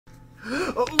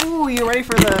Ooh, you ready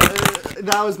for the...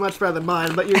 That was much better than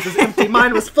mine, but yours was empty.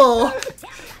 Mine was full.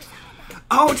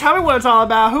 Oh, tell me what it's all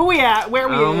about. Who we at? Where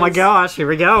we Oh my gosh, here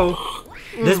we go.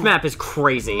 This map is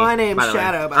crazy. My name's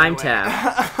Shadow, by the way. I'm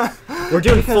Taff. We're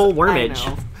doing full wormage.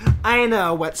 I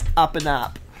know what's up and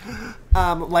up.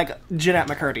 Like Jeanette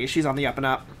McCurdy, she's on the up and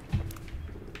up.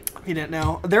 If you didn't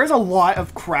know. There's a lot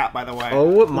of crap, by the way.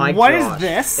 Oh my god. What is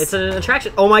this? It's an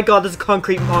attraction. Oh my god, there's a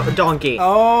concrete donkey.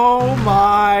 Oh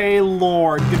my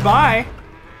lord. Goodbye.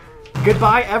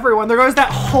 Goodbye, everyone. There goes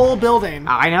that whole building.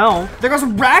 I know. There goes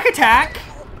Rack Attack.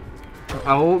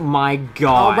 Oh my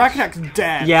god. Oh, Rack Attack's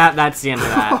dead. Yeah, that's the end of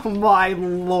that. Oh my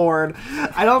lord.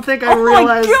 I don't think I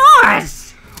realized. Oh my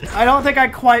gosh! I don't think I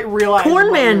quite realized.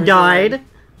 Cornman died.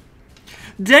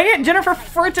 Dang it, Jennifer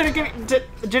Fritz didn't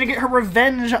get her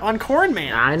revenge on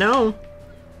Cornman. I know.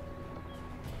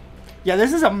 Yeah,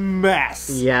 this is a mess.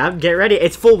 Yeah, get ready.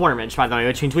 It's full wormage, by the way,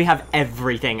 which means we have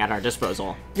everything at our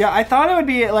disposal. Yeah, I thought it would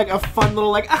be like a fun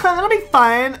little, like, that'll be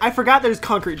fun. I forgot there's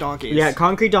concrete donkeys. Yeah,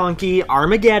 concrete donkey,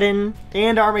 Armageddon.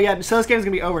 And Armageddon. So this game's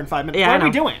gonna be over in 5 minutes. Yeah, what are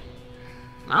we doing?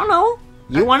 I don't know.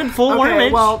 You wanted full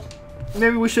wormage. Well,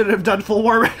 maybe we should have done full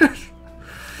wormage.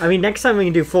 I mean, next time we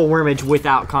can do full wormage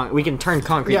without we can turn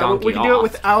concrete donkey off. We can do it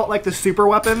without, like, the super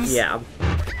weapons. Yeah.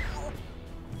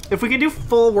 If we can do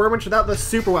full wormage without the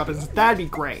super weapons, that'd be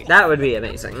great. That would be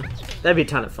amazing. That'd be a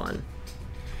ton of fun.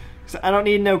 So I don't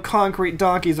need no concrete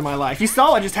donkeys in my life. You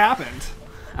saw what just happened.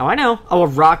 Oh, I know. Oh, a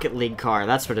Rocket League car.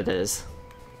 That's what it is.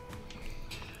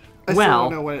 I still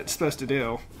don't know what it's supposed to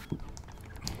do.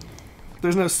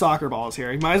 There's no soccer balls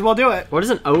here. You might as well do it. What is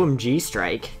an OMG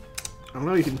strike? I don't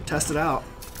know. You can test it out.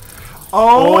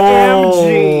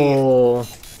 OMG!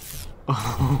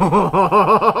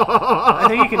 I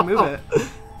think you can move it.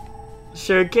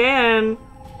 Sure can.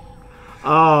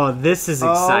 Oh, this is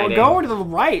exciting. Go over to the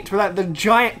right, where the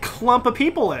giant clump of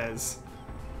people is.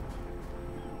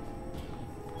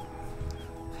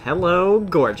 Hello,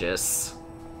 gorgeous.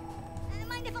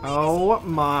 Oh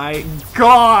my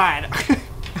god!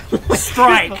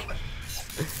 Strike!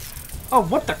 Oh,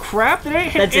 what the crap? Did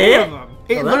it hit any of them?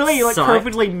 It literally, like,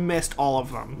 perfectly missed all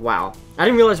of them. Wow. I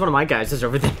didn't realize one of my guys is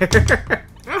over there.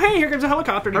 Oh, hey, here comes a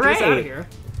helicopter to get us out of here.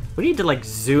 We need to, like,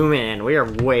 zoom in. We are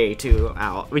way too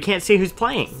out. We can't see who's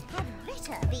playing.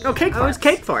 Oh, cake farts. Oh, it's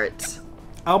cake farts.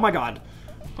 Oh my god.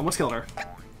 Almost killed her.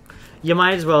 You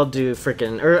might as well do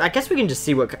frickin'... Or I guess we can just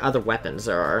see what other weapons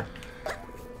there are.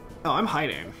 Oh, I'm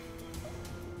hiding.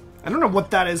 I don't know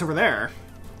what that is over there.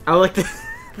 Oh, like the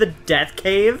death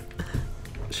cave?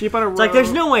 Sheep on a row. It's like,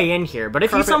 there's no way in here, but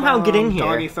if you somehow get in here...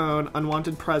 Doggy phone,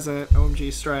 unwanted present,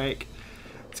 OMG strike.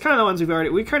 It's kind of the ones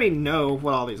we kind of know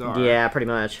what all these are. Yeah, pretty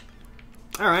much.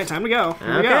 Alright, time to go.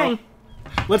 Here we go.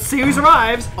 Let's see who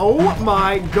survives. Oh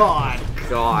my god.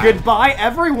 Goodbye,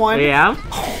 everyone. Yeah?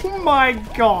 Oh my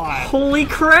god. Holy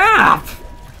crap.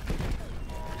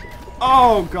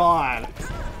 Oh god.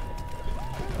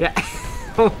 Yeah.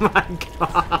 Oh my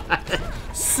god.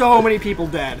 So many people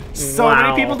dead. So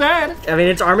many people dead. I mean,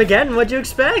 it's Armageddon. What'd you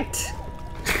expect?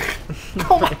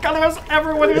 Oh my god, there's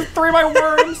everyone. There's 3 of my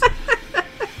worms.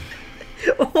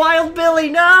 Wild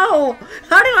Billy, no!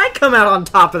 How did I come out on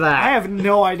top of that? I have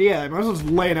no idea. I might as well just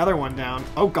lay another one down.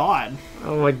 Oh god.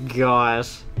 Oh my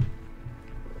gosh.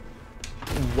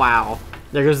 Wow.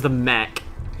 There goes the mech.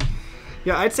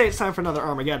 Yeah, I'd say it's time for another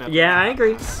Armageddon. Yeah, I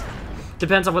agree.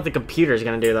 Depends on what the computer's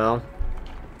gonna do, though.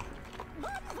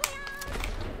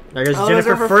 There goes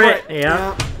Jennifer Fritt.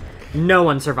 Yeah. No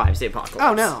one survives the apocalypse.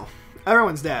 Oh no.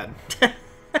 Everyone's dead.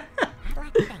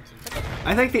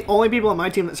 I think the only people on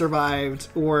my team that survived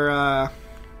were, I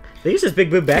think it's just Big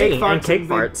Boo Betty and Cake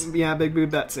Farts. Yeah, Big Boo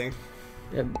Betsy.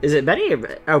 Is it Betty?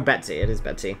 Oh, Betsy. It is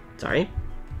Betsy. Sorry.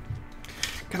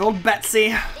 Good old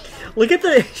Betsy. Look at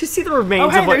the... You see the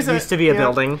remains of what used to be a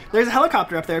building? There's a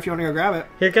helicopter up there if you want to go grab it.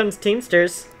 Here comes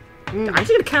Teamsters. I'm just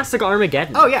going to cast like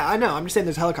Armageddon. Oh, yeah, I know. I'm just saying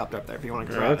there's a helicopter up there if you want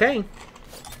to go grab it. Okay.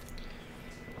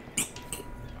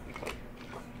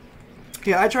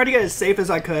 Yeah, I tried to get as safe as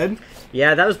I could.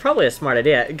 Yeah, that was probably a smart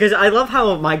idea. Because I love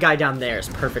how my guy down there is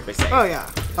perfectly safe. Oh, yeah.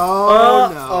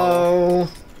 Oh, no. Oh.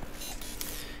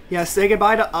 Yeah, say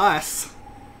goodbye to us.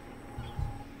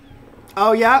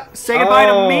 Oh, yeah. Say goodbye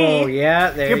to me. Oh,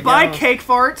 yeah. There goodbye, you go. Cake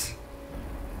Fart.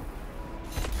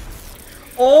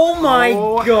 Oh, my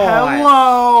God.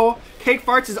 Hello. Cake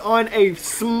Farts is on a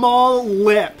small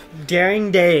lip.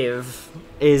 Daring Dave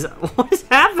is... What is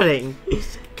happening?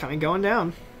 Kind of going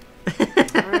down.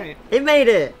 Alright. It made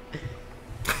it.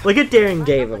 Look at Daring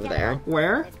Dave over there.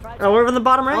 Where? Oh, over in the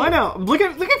bottom right. Oh, I know. Look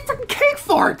at freaking Cake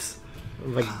Farts. Oh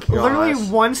my gosh. Literally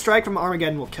one strike from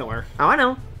Armageddon will kill her. Oh, I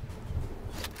know.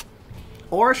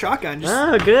 Or a shotgun. Just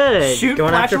oh, good. shoot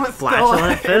going after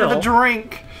flatulent Phil into the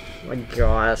drink. Oh my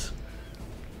gosh.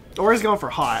 Or he's going for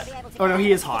hot. Oh no,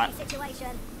 he is hot.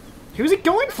 Who's he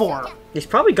going for? He's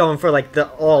probably going for like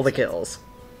all the kills.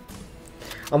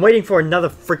 I'm waiting for another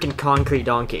freaking concrete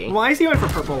donkey. Why is he going for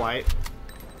purple light?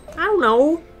 I don't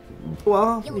know.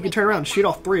 Well, you can turn around and shoot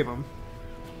all 3 of them.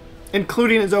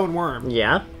 Including his own worm.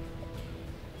 Yeah.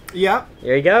 Yep.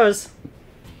 Here he goes.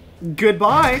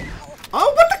 Goodbye.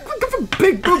 Oh, what the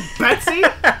big boob Betsy?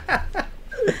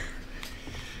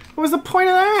 What was the point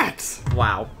of that?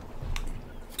 Wow.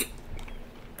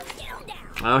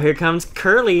 Oh, here comes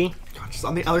Curly. Just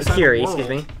on the other side Curie, of the world.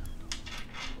 excuse me.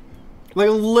 Like,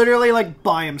 literally, like,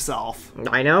 by himself.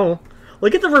 I know.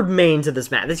 Look at the remains of this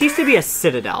map. This used to be a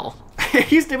citadel. It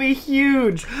used to be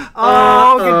huge.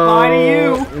 Oh, goodbye to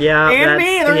you. Yeah, and that's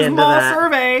me. the There's end Mall of that.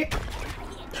 Survey.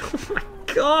 Oh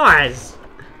my gosh.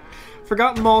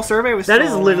 Forgot Mall Survey was That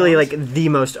still is literally around. like the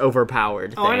most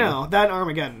overpowered thing. Oh, I know. That and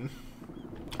Armageddon.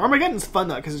 Armageddon's fun,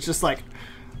 though, because it's just like,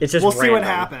 It's just we'll see what random.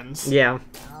 happens. Yeah.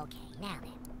 Okay, now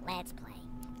then, let's play.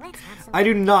 Let's have some I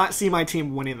do not see my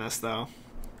team winning this, though.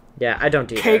 Yeah, I don't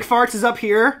either. Cake Farts is up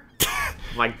here.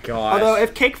 Oh my gosh. Although,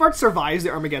 if Cake Farts survives the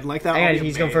Armageddon like that, I'll be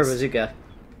he's going for a amazed. bazooka.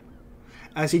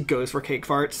 As he goes for Cake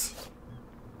Farts.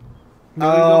 No,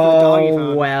 he's going for the doggy Oh,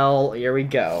 phone. well, here we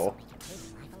go.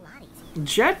 this life a lot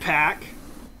easier. Jetpack?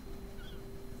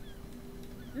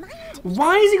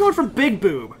 Why is he going for Big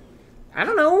Boob? I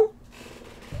don't know.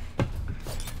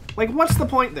 Like, what's the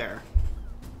point there?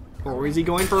 Or is he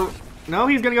going for... No,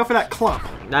 he's going to go for that clump.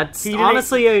 That's He didn't-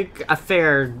 honestly a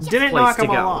fair Didn't place knock to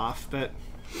him go. all off, but...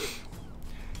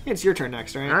 It's your turn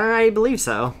next, right? I believe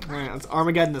so. Alright, let's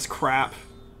Armageddon this crap.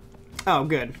 Oh,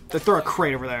 good. They throw a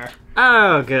crate over there.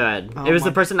 Oh, good. Oh it was my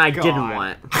the person I didn't God.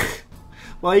 want.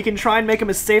 Well, you can try and make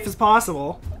him as safe as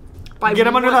possible. By Get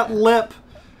him under what- that lip.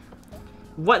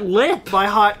 What lip? By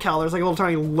Hot Cal, there's like a little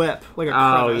tiny lip. Like a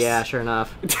Oh, crevice. yeah, sure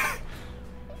enough.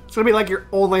 It's gonna be like your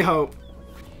only hope.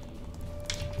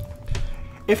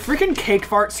 If freaking Cake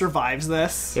Fart survives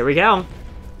this, Here we go.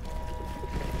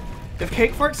 if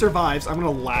Cake Fart survives, I'm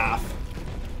gonna laugh.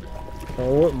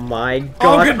 Oh my Oh,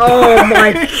 god. goodbye. Oh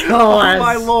my Oh god.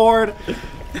 my lord.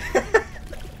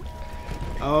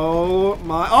 Oh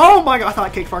my god, I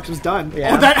thought Cake Farts was done.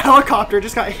 Yeah. Oh, that helicopter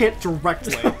just got hit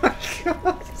directly.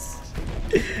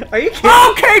 Are you kidding?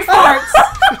 Oh, Cake Farts!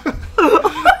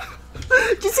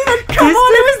 Did you see that Come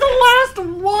on, it was the last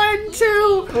one,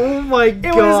 too! Oh my It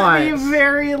god. was the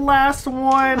very last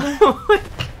one.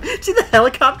 See the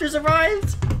helicopter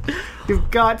survived? You've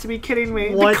got to be kidding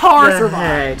me. What the car the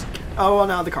survived. heck? Oh, well,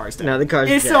 now the car's dead. Now the car's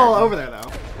It's dead. still over there, though.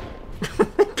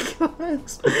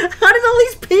 How did all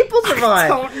these people survive?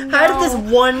 don't How did know.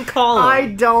 this one column I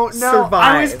don't know. survive?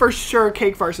 I was for sure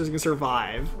Cake Farts was going to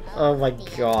survive. Oh my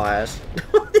gosh.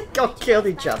 They all killed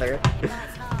each other.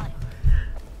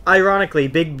 Ironically,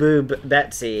 Big Boob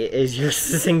Betsy is your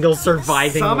single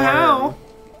surviving Somehow. worm.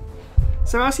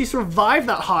 Somehow she survived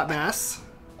that hot mess.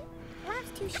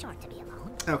 Life's too short to be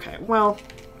alone. Okay, well.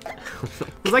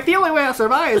 It's like the only way I'll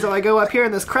survive is if I go up here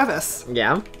in this crevice.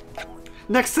 Yeah.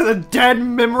 Next to the dead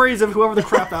memories of whoever the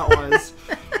crap that was.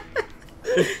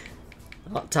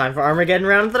 Well, time for Armageddon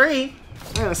round 3.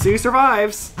 Yeah, let's see who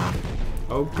survives.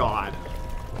 Oh god.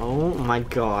 Oh my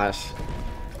gosh.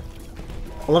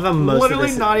 I love how most Literally of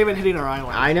this not even hitting our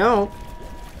island. I know.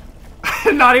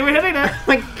 Not even hitting it. Oh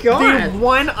my god. The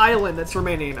one island that's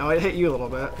remaining. Oh, it hit you a little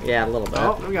bit. Yeah, a little bit.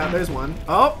 Oh, we got there's one.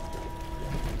 Oh.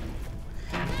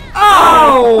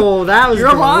 Oh, that was You're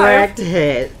a alive. direct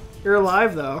hit. You're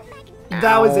alive though.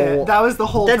 That was Ow. it. That was the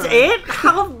whole That's turn. it?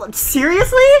 How?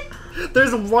 Seriously?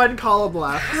 There's one column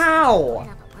left. How? Up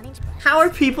a 1-inch brush. How are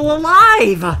people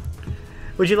alive?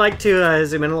 Would you like to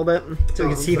zoom in a little bit so we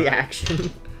can Oh, see the sorry.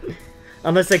 action?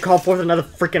 Unless they call forth another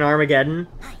freaking Armageddon.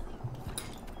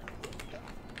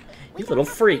 You little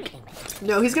freak.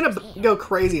 No, he's gonna go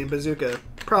crazy in bazooka.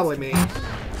 Probably me.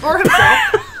 Or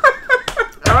himself.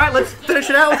 Alright, let's finish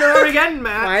it out with our Armageddon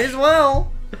match. Might as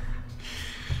well.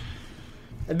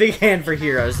 A big hand for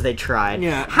heroes, they tried.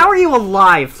 Yeah. How are you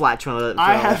alive, Flatulent?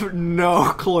 I have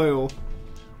no clue.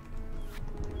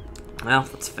 Well,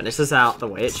 let's finish this out the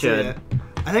way it should. Yeah.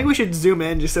 I think we should zoom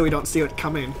in just so we don't see it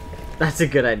coming. That's a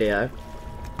good idea.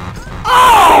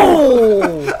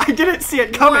 Oh! I didn't see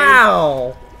it coming.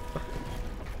 Wow!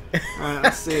 Alright,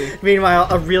 let's see. Meanwhile,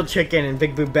 a real chicken and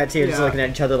Big Boob Betsy are just Yeah. looking at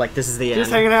each other like this is the end.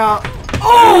 Just hanging out.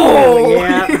 Oh!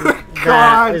 Yeah, God.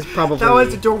 that is probably- That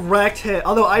was a direct hit.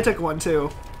 Although I took one too.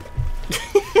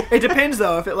 It depends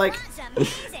though. If it like. Awesome,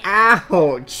 easy.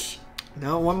 Ouch!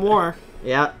 No, one more.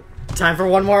 Yeah. Time for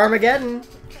one more Armageddon.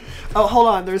 Oh, hold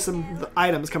on. There's some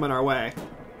items coming our way.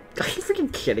 Are you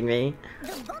freaking kidding me? The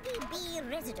Bobby B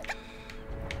resident.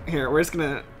 Here, we're just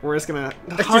gonna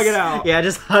hug it out. Yeah,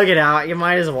 just hug it out. You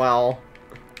might as well.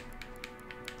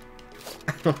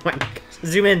 Oh my gosh.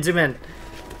 Zoom in, zoom in.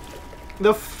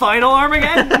 The final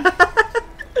Armageddon.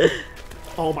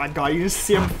 Oh my god, you just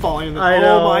see him falling in the... I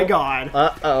know. Oh my god.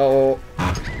 Uh-oh.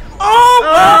 Oh,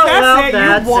 well, that's it,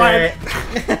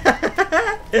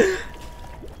 you won.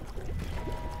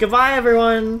 Goodbye,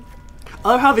 everyone. I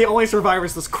love how the only survivor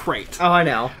is this crate. Oh, I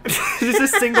know. Just a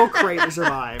single crate that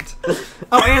survived.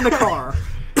 Oh, and the car.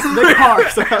 The car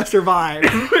somehow survived.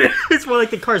 It's more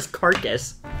like the car's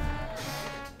carcass.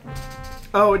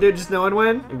 Oh, did just no one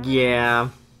win? Yeah.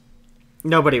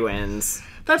 Nobody wins.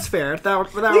 That's fair.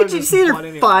 That Did you see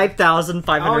their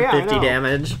 5,550 know.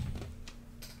 damage?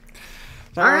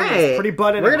 That All one was right. pretty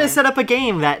butt We're anyway. going to set up a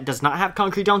game that does not have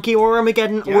Concrete Donkey or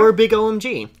Armageddon or Big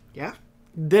OMG. Yeah.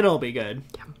 Then it'll be good.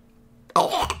 Yeah.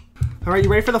 Oh. All right, you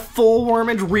ready for the full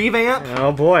Wormage revamp?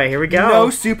 Oh boy, here we go. No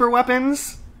super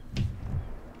weapons.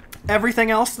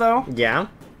 Everything else, though? Yeah.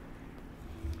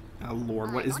 Oh,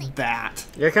 Lord, what is that?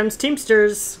 Here comes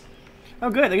Teamsters. Oh,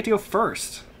 good. They get to go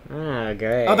first. Oh,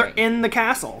 great. Oh, they're in the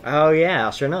castle. Oh, yeah,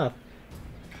 sure enough.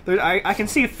 I can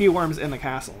see a few worms in the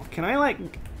castle. Can I, like,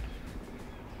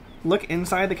 look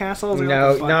inside the castle? Is there,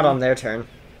 No, like, a not button? on their turn.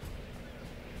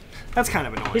 That's kind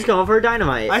of annoying. He's going for a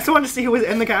dynamite. I just wanted to see who was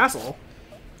in the castle.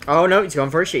 Oh, no, he's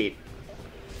going for a sheep.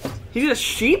 He's a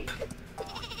sheep?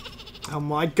 Oh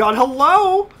my god,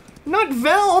 hello! Not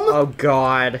Velm! Oh,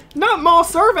 God. Not Mall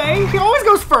Survey! He always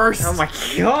goes first! Oh, my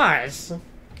gosh.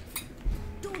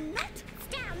 Do not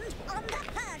stand on the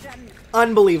Persian.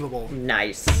 Unbelievable.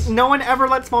 Nice. No one ever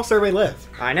lets Mall Survey live.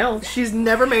 I know. She's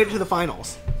never made it to the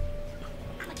finals.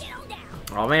 Armageddon down.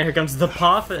 Oh, man, here comes the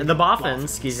Boffin,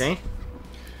 excuse me.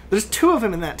 There's two of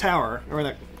them in that tower, or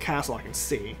that castle I can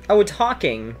see. Oh,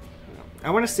 talking. I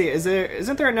want to see,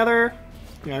 isn't there another?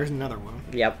 Yeah, there's another one.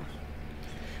 Yep.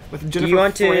 With Jennifer you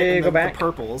want to Freight and go the back?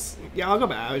 purples. Yeah, I'll go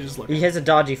back. I was just looking. He has a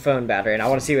dodgy phone battery, and I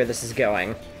want to see where this is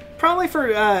going. Probably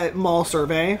for Mall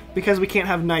Survey, because we can't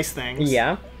have nice things.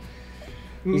 Yeah.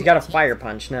 He's got a fire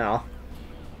punch now.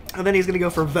 And then he's gonna go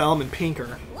for Velm and Pinker.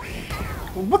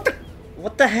 What the?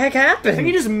 What the heck I happened? think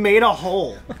he just made a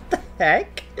hole. What the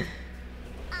heck?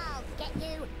 I'll get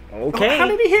you. Okay. Oh, how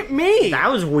did he hit me?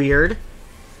 That was weird.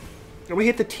 Did we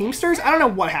hit the Teamsters? I don't know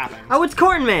what happened. Oh, it's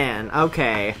Cornman.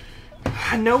 Okay.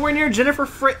 Nowhere near Jennifer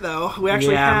Freight, though. We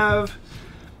actually Yeah. have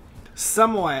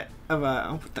somewhat of a...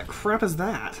 Oh, what the crap is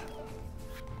that?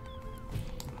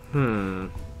 Hmm.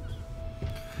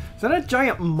 Is that a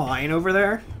giant mine over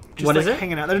there? Just, What like, is it?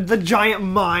 hanging out. The giant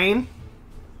mine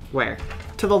Where?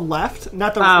 to the left.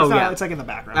 Not the... Oh, it's not, yeah. It's like in the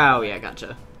background. Oh, yeah,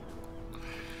 gotcha.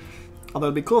 Although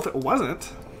it'd be cool if it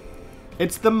wasn't.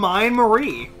 It's the Mine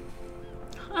Marie.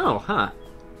 Oh, huh.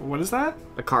 What is that?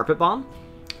 A carpet bomb?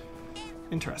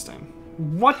 Interesting.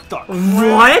 What the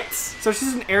crap? What? So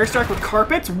she's an airstrike with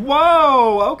carpets?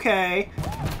 Whoa, okay.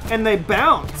 And they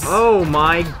bounce. Oh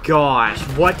my gosh.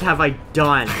 What have I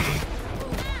done?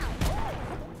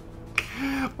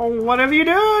 What have you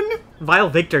done? Vile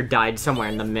Victor died somewhere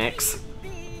in the mix.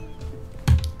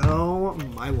 Oh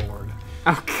my lord.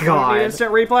 Oh god.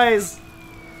 Instant replays.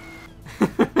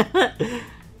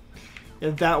 Yeah,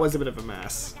 that was a bit of a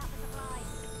mess.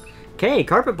 Okay,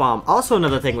 carpet bomb. Also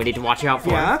another thing we need to watch out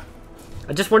for. Yeah?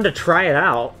 I just wanted to try it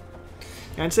out.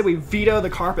 I said we veto the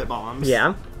carpet bombs.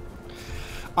 Yeah.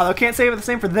 Although can't say the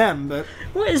same for them, but...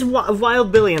 What is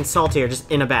Wild Billy and Salty are just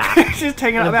in a bath? She's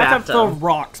taking out In a a bathtub full bathtub. of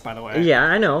rocks, by the way. Yeah,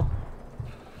 I know.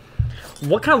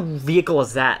 What kind of vehicle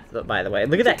is that, by the way?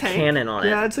 Look at that Tank. cannon on it.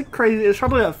 Yeah, it's a crazy... It's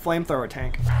probably a flamethrower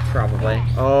tank. Probably.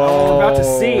 Oh, we're about to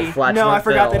see. flatulent No, I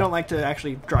forgot Bill. they don't like to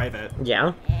actually drive it.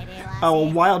 Yeah. Oh,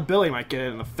 well, Wild Billy might get it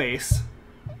in the face.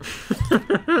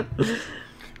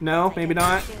 No, maybe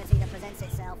not. Opportunity that presents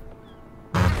itself.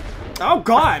 Oh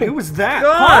god, who was that?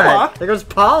 God! Paula? There goes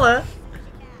Paula.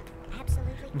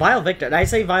 Absolutely. Vile Victor. Did I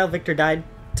say Vile Victor died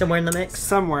somewhere in the mix?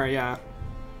 Somewhere, yeah.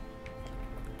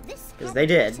 This 'Cause they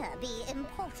did. better be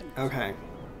important. Okay.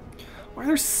 Why are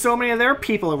there so many of their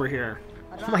people over here?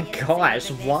 Oh my gosh,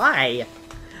 why?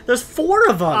 There's 4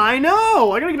 of them! I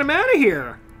know! I gotta get them out of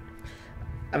here!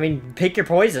 I mean, pick your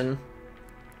poison.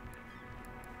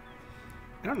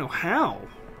 I don't know how.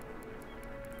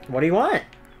 What do you want?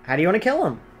 How do you want to kill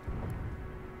him?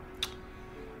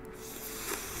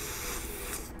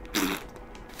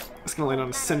 It's gonna land on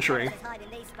a sentry. Hide in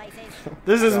these spaces.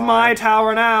 This is my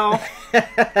tower now!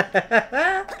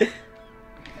 Let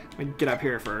me get up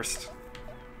here first.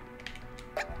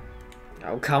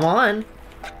 Oh, come on.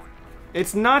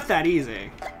 It's not that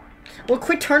easy. Well,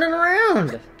 quit turning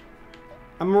around.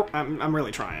 I'm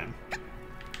really trying.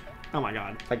 Oh my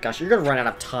god. My gosh, you're gonna run out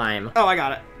of time. Oh, I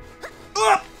got it.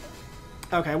 Ugh.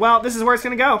 Okay, well, this is where it's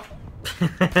gonna go.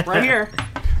 Right here.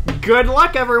 Good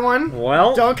luck, everyone.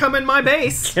 Well, don't come in my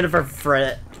base. Jennifer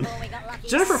Fritt.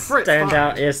 Jennifer Fritt.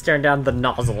 Staring down the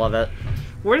nozzle of it.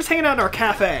 We're just hanging out in our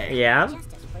cafe. Yeah.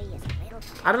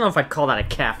 I don't know if I'd call that a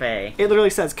cafe. It literally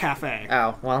says cafe.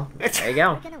 Oh well, there you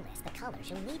go.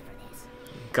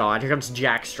 God, here comes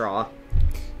Jack Straw.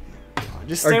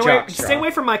 Just stay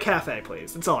away from my cafe,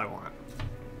 please. That's all I want.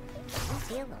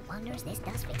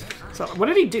 So, what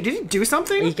did he do? Did he do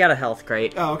something? He got a health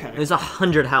crate. Oh, okay. There's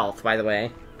 100 health, by the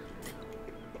way.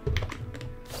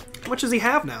 How much does he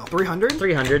have now? 300?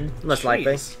 300, most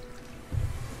likely.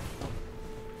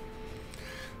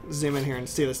 Zoom in here and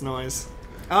see this noise.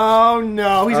 Oh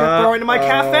no, he's gonna throw it into my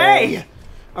cafe!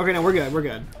 Okay, no, we're good, we're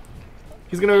good.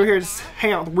 He's gonna over here just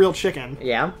hang out with real chicken.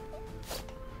 Yeah.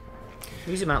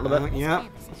 You zoom out a little bit. Yeah.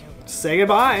 Say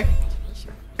goodbye.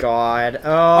 God.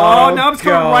 Oh no, it's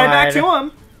coming right back to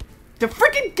him. The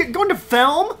freaking going to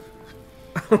film?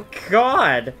 Oh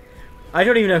god. I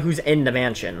don't even know who's in the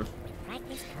mansion.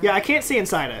 Yeah, I can't see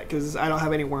inside it because I don't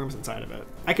have any worms inside of it.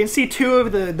 I can see 2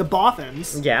 of the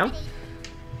boffins. Yeah.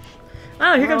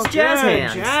 Oh, here comes Jazz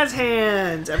Hands. Jazz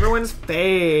Hands, everyone's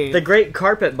fave. The great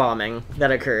carpet bombing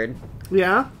that occurred.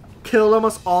 Yeah, killed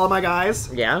almost all of my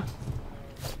guys. Yeah.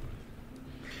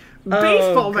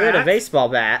 Baseball bat. Good, a baseball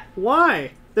bat.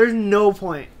 Why? There's no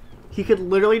point. He could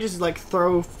literally just like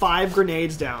throw 5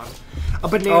 grenades down. A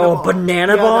banana bomb. Oh,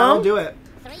 banana bomb? That'll do it.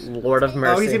 Lord of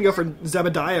mercy. Oh, he's gonna go for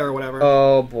Zebediah or whatever.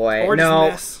 Oh boy. Or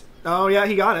just miss. Oh yeah,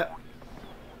 he got it.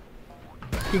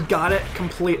 He got it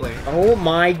completely. Oh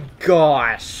my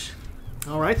gosh.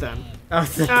 All right then. Oh,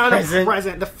 the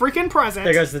present. The freaking present.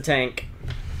 There goes the tank.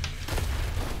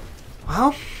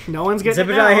 Well, no one's getting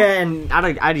Zebediah and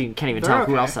I can't even tell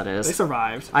who else that is. They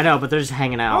survived. I know, but they're just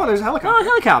hanging out. Oh, there's a helicopter. Oh, a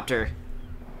helicopter.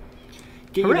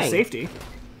 Get you to safety.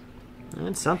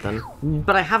 That's something.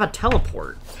 But I have a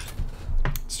teleport.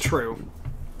 It's true.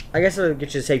 I guess it'll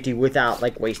get you to safety without,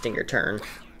 like, wasting your turn.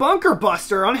 Bunker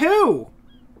buster on who?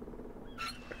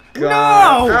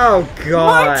 God. No! Oh,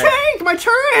 God. My tank! My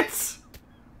turrets!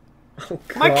 Oh,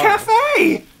 God. My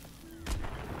cafe!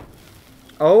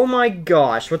 Oh, my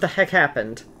gosh. What the heck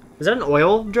happened? Is that an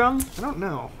oil drum? I don't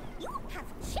know. You have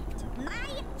chipped my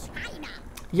china.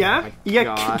 Yeah?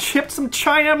 Oh You chipped some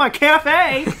china in my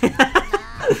cafe!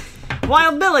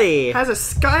 Wild Billy! Has a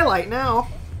skylight now.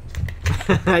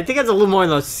 I think that's a little more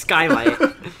than a skylight.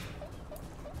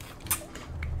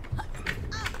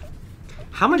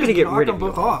 How am I going to get rid of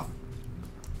you? Off.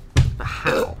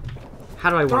 How? How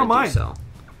do I want to do so?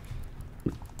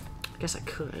 I guess I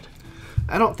could.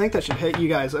 I don't think that should hit you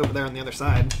guys over there on the other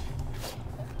side.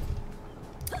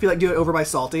 I feel like do it over by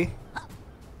Salty.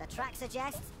 The track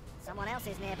suggests someone else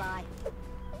is nearby.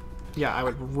 Yeah, I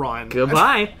would run.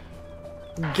 Goodbye.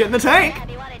 Get in the tank! That'd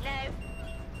be what it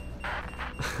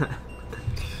do.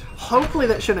 Hopefully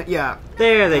that shouldn't. Yeah.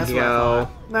 There they go.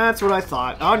 That's what I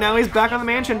thought. Oh, now he's back on the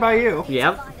mansion by you.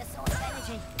 Yep. Find a source of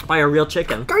energy. By a real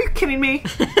chicken. Are you kidding me?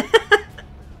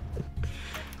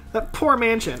 That poor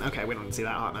mansion. Okay, we don't need to see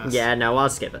that hot mess. Yeah, no, I'll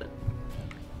skip it.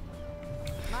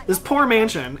 This poor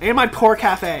mansion and my poor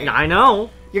cafe. I know.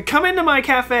 You come into my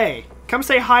cafe. Come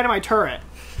say hi to my turret.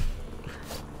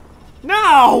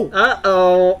 No!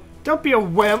 Uh-oh. Don't be a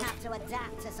wimp. Have to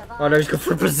adapt to survive. Oh, there's go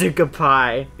for bazooka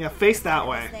pie. Yeah, face that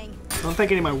way. Thing. I don't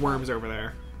think any of my worms are over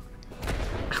there.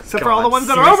 Except for God, all the ones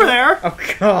that are over there. Oh,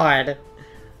 God.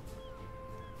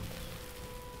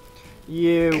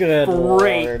 You Good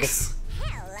freaks.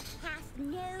 Hell hath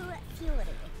no fury.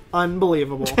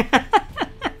 Unbelievable.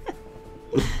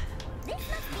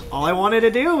 All I wanted to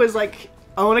do was, like,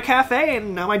 own a cafe,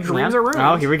 and now my dreams are ruined.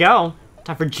 Oh, here we go.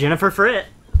 Time for Jennifer Fritt.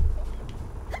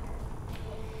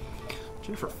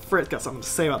 Jennifer Fritt got something to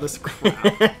say about this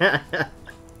crap.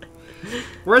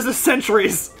 Where's the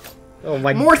sentries? Oh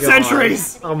my More God.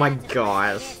 sentries! Oh my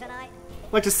gosh. Tonight.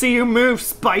 Like to see you move,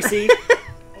 spicy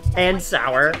And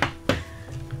sour.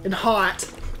 and hot.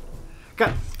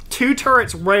 Got 2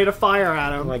 turrets ready to fire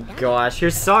at him. Oh my gosh.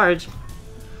 Here's Sarge.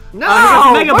 No!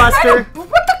 Oh, Mega What Buster. What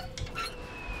the?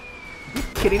 You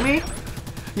kidding me?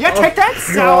 Yeah, take that,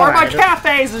 sour. My God.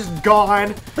 cafe's is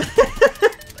gone.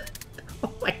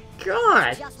 Oh my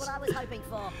gosh. Just what I was hoping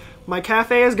for. My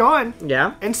cafe is gone.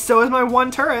 Yeah? And so is my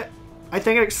 1 turret. I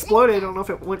think it exploded. I don't know if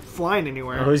it went flying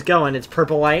anywhere. Oh, who's going? It's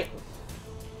purple light.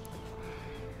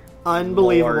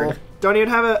 Unbelievable. Lord. Don't even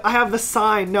have a. I have the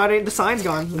sign. No, the sign's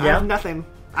gone. I Yeah. have nothing.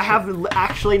 I have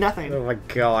actually nothing. Oh my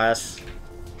gosh.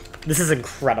 This is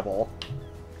incredible.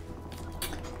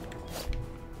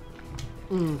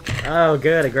 Oh,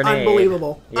 good. A grenade.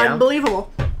 Unbelievable. Yeah.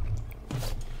 Unbelievable.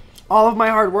 All of my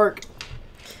hard work.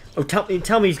 Oh,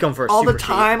 tell me he's going for a All super the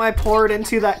time sheep. I poured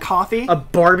into that coffee. A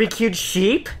barbecued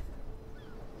sheep?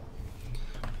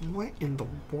 What in the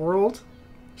world?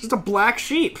 Just a black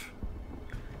sheep.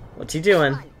 What's he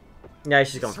doing? Yeah, he's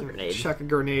just going for a grenade. Check a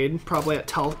grenade. Probably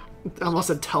at I almost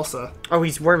said Telsa. Oh,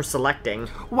 he's worm selecting.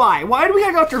 Why? Why do we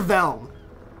gotta go after Velm?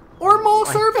 Or Mall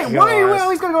Survey? Why are we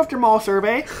always gonna go after Mall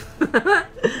Survey?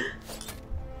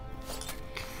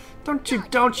 Don't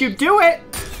you do it!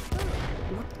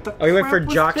 What the Oh, you went for crap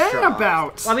was that Jockstraw.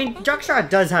 about? Well, I mean, Jockstraw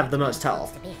does have the most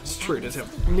health. It's true, does him.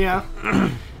 Yeah.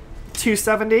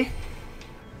 270.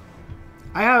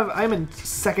 I'm in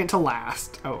second to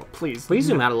last. Oh, please. Please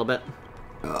zoom out a little bit.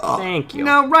 Thank you.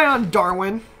 No, right on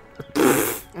Darwin.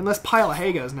 Unless Pile of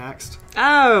Hay goes next.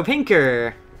 Oh,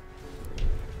 Pinker.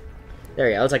 There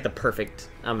you go. It's like the perfect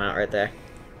amount right there.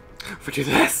 For do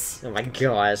this. Oh my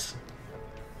gosh.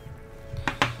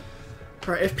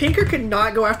 Alright, if Pinker could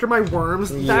not go after my worms,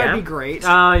 that'd be great.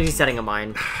 Oh, he's setting a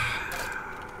mine.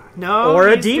 No, or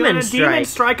a he's demon doing strike. A demon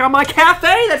strike on my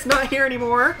cafe that's not here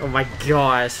anymore. Oh my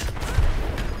gosh.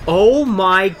 Oh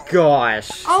my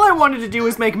gosh. All I wanted to do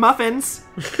was make muffins.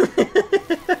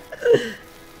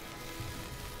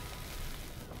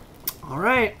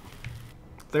 Alright.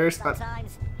 There's...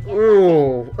 Ooh.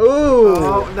 Ooh.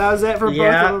 Oh, that was it for both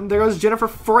of them. There goes Jennifer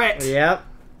Fritt. Yep.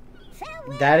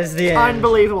 That is the end.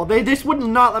 Unbelievable. They just would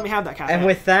not let me have that cafe. And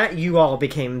with that, you all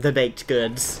became the baked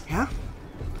goods. Yeah.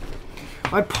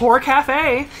 My poor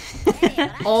cafe.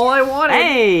 All I wanted.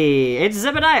 Hey, it's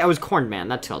Zebediah. Oh, it was Corn Man.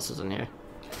 That's who else was in here.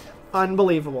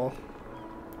 Unbelievable.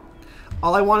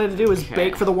 All I wanted to do was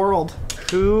bake for the world.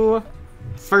 Who?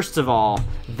 First of all,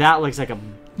 that looks like a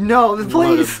no, load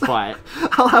please. of butt.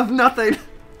 I'll have nothing.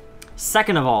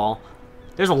 Second of all,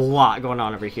 there's a lot going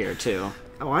on over here too.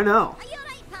 Oh, I know.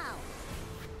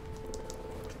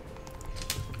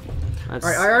 That's...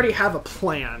 Alright, I already have a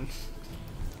plan.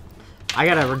 I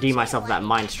gotta redeem myself with that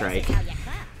mind strike.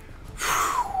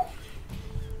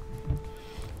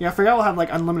 Yeah, I forgot we'll have like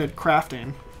unlimited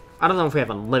crafting. I don't know if we have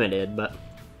unlimited, but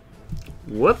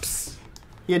whoops.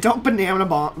 Yeah, don't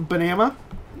banana.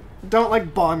 Don't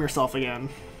like bomb yourself again.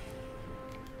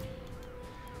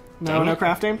 No, no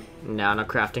crafting? No, no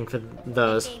crafting for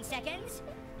those.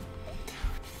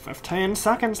 15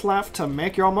 seconds left to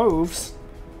make your moves.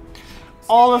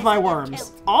 All of my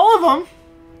worms. All of them!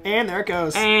 And there it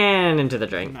goes. And into the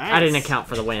drink. Nice. I didn't account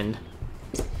for the wind.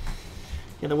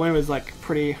 Yeah, the wind was like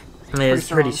pretty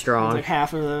Pretty strong. It was like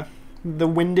half of the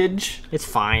windage. It's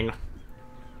fine.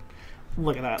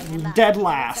 Look at that. Dead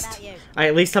last. I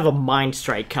at least have a mind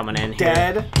strike coming in here.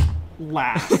 Dead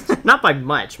last. Not by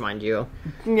much, mind you.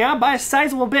 Yeah, by a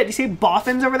sizable bit. You see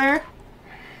boffins over there?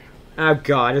 Oh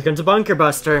god, here comes a bunker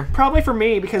buster. Probably for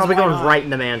me, because Probably why going not? right in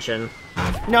the mansion.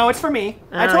 No, it's for me.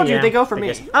 I told you, they go for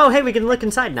me. Oh, hey, we can look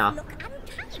inside now.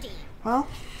 Well,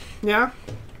 yeah.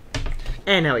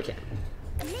 And now we can.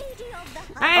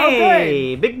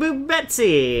 Hey, Big Boob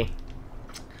Betsy.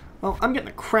 Well, I'm getting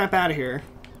the crap out of here.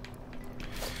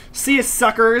 See you,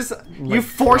 suckers. You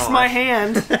forced my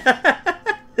hand.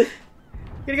 You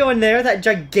gonna go in there, that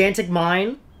gigantic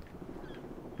mine?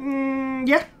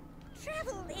 Yeah.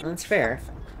 That's fair.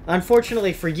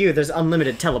 Unfortunately for you, there's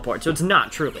unlimited teleport, so it's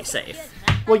not truly safe.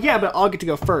 Well, yeah, but I'll get to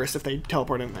go first if they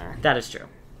teleport in there. That is true.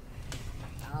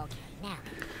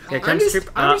 Here I'm comes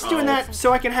just doing that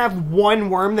so I can have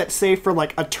one worm that's safe for,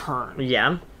 like, a turn.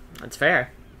 Yeah, that's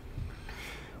fair.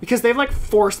 Because they've, like,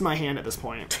 forced my hand at this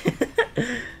point.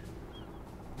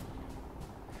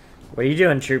 What are you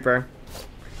doing, Trooper?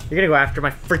 You're gonna go after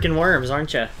my freaking worms,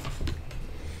 aren't you?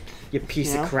 You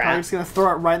piece of crap. I'm just gonna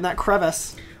throw it right in that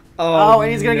crevice. Oh,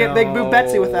 and he's gonna get Big Boob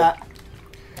Betsy with that.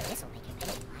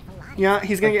 Yeah,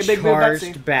 he's gonna get Big Boob Betsy.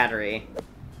 Charged battery.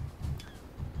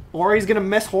 Or he's gonna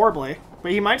miss horribly.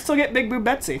 But he might still get Big Boob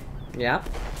Betsy. Yeah.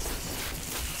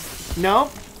 No,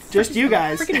 just you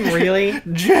guys. Freaking really?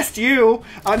 Just you.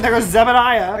 And there goes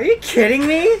Zebediah. Are you kidding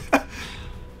me?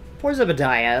 Poor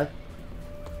Zebediah.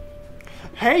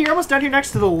 Hey, you're almost down here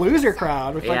next to the loser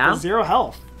crowd with like the 0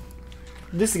 health.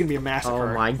 This is gonna be a massacre.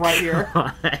 Oh my right here.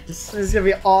 This is gonna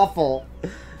be awful.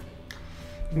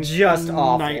 Just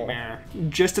awful. Nightmare.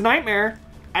 Just a nightmare.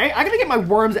 I gotta get my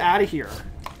worms out of here.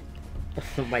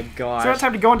 Oh my gosh. So I don't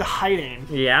have to go into hiding.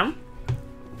 Yeah?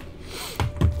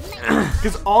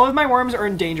 Because all of my worms are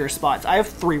in dangerous spots. I have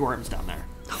 3 worms down there.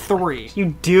 3.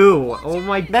 You do. Oh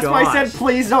my god. That's why I said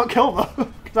please don't kill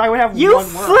them. Because I would have you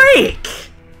one worm. freak!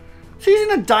 She's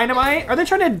using a dynamite? Are they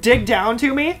trying to dig down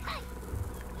to me?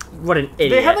 What an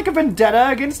idiot. They have like a vendetta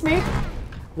against me?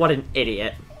 What an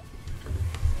idiot.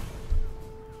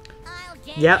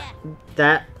 Yep,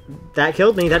 that That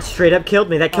killed me. That straight up killed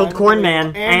me. That killed Corn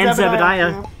Man and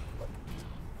Zebediah.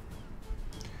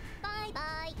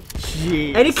 Bye-bye.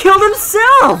 Jeez. And he killed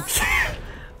himself!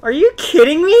 Are you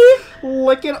kidding me?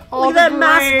 Look at all Look at that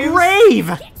mass grave!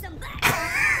 Get some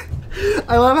back.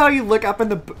 I love how you look up in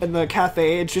the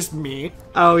cafe, it's just me.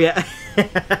 Oh, yeah.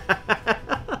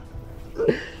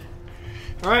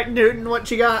 Alright, Newton, what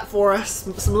you got for us?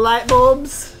 Some light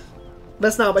bulbs?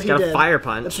 That's not what he Got did. a fire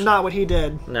punch. That's not what he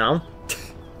did. No.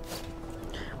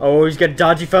 Oh, he's got a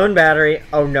dodgy phone battery.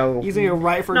 Oh, no. He's gonna go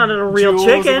right for Not in a real Jules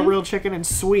chicken. and a real chicken and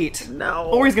sweet. No.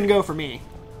 Or he's gonna go for me.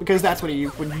 Because that's what he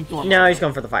would want. No, he's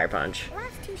going for the fire punch.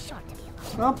 Life's too short to be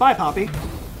alone. Well, bye, Poppy.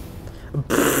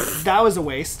 That was a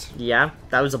waste. Yeah,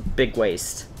 that was a big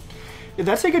waste. Yeah,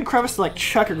 that's a good crevice to, like,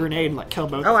 chuck a grenade and, like, kill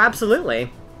both. Oh,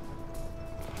 absolutely.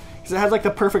 Because it has, like, the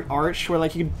perfect arch where,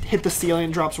 like, you can hit the ceiling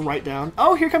and it drops right down.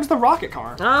 Oh, here comes the rocket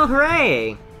car. Oh,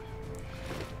 hooray.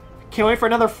 Can't wait for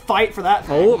another fight for that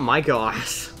thing. Oh, my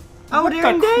gosh. Oh, What the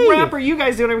Daring crap Dave. are you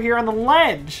guys doing over here on the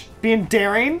ledge? Being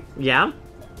daring? Yeah.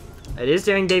 It is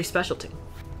Daring Dave's specialty.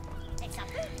 It's a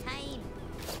good time.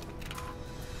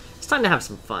 It's time to have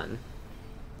some fun.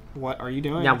 What are you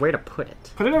doing? Now, where to put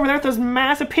it? Put it over there with those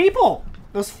massive people.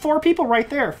 Those 4 people right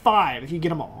there. 5 if you get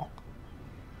them all.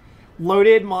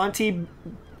 Loaded, Monty,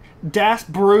 Das,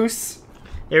 Bruce.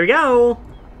 Here we go.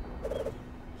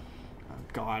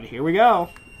 God, here we go.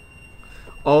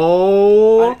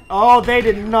 Oh. Oh, they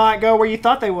did not go where you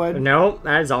thought they would. No,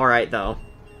 that is alright, though.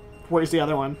 Where's the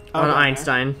other one? Oh, On down there.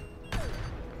 Einstein.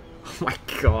 Oh my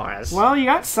gosh. Well, you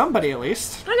got somebody at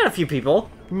least. I got a few people.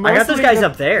 I got those guys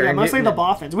up there. Yeah, mostly the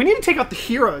boffins. We need to take out the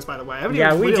heroes, by the way. I haven't Yeah,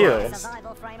 even we do. realized.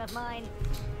 Survival frame of mind.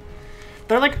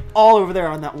 They're like all over there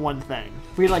on that one thing.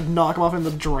 We like knock them off in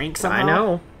the drink somehow. I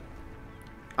know.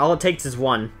 All it takes is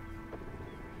one.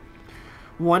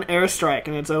 One airstrike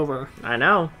and it's over. I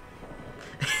know.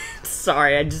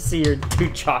 Sorry, I just see your 2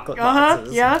 chocolate Uh-huh,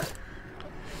 boxes. yeah.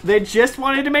 They just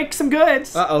wanted to make some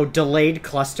goods. Uh-oh, delayed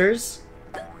clusters?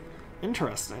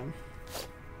 Interesting.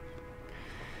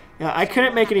 Yeah, I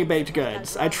couldn't make any baked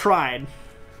goods. I tried.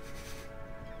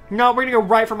 No, we're gonna go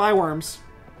right for my worms.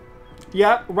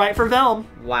 Yep, right for Velm.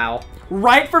 Wow.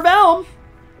 Right for Velm!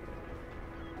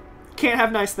 Can't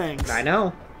have nice things. I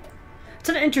know. It's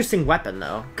an interesting weapon,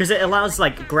 though, because it allows,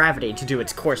 like, gravity to do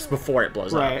its course before it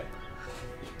blows Right. up.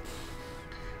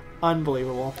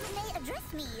 Unbelievable. You may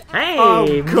address me. Hey, Oh,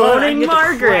 good. I can Morning get the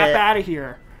crap Margaret! out of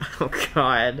here. Oh,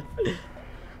 God.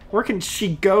 Where can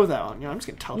she go, though? You know, I'm just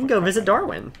gonna tell You can go visit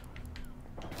Darwin.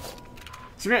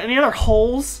 Is there any other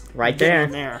holes? Right Get me there.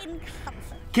 in there.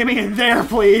 Get me in there,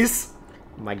 please.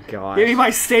 Oh, my God. Give me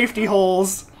my safety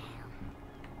holes.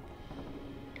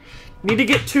 Need to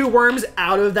get 2 worms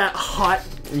out of that hot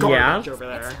garbage over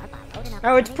there.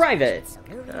 Oh, it's private.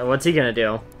 What's he gonna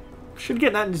do? Should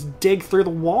get that and just dig through the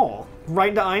wall. Right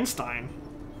into Einstein.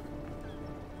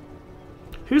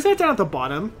 Who's that down at the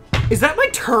bottom? Is that my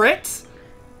turret?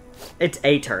 It's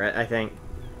a turret, I think.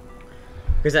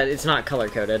 Because it's not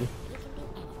color-coded.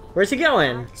 Where's he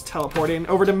going? It's teleporting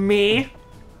over to me.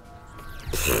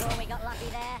 Oh, we got lucky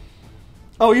there.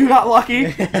 Oh, you got lucky.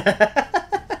 I'm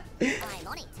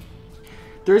on it.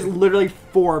 There's literally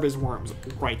 4 of his worms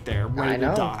right there, ready I to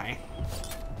know. die.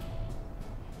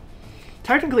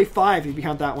 Technically 5 if you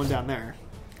count that one down there.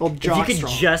 Old If you Jock could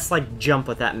Strong. just, like, jump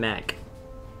with that mech.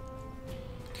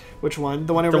 Which one?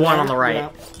 The one over there? The one on the right. Yeah.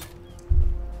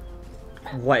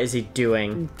 What is he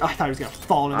doing? I thought he was gonna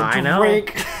fall into the I know.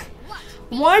 drink.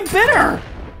 Why bitter?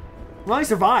 Well, he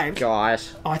survived. Gosh.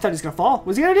 Oh, I thought he was gonna fall.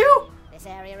 What's he gonna do? This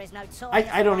area is no toy.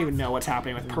 I don't even know what's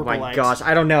happening with Oh purple my lights. gosh,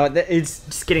 I don't know. It's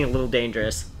just getting a little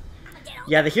dangerous.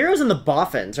 Yeah, the heroes and the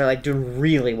boffins are, like, doing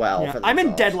really well Yeah, for I'm in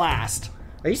themselves. dead last.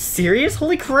 Are you serious?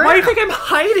 Holy crap! Why do you think I'm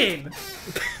hiding?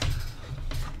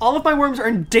 All of my worms are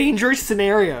in dangerous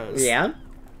scenarios. Yeah?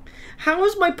 How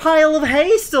is my pile of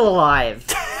hay still alive?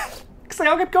 Because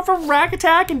I could go for Rack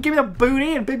Attack and give me the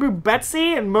booty and Big Boo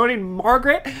Betsy and Moaning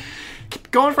Margaret.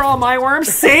 Keep going for all my worms.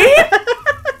 See?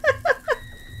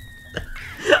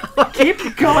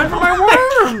 Keep going for my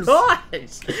worms.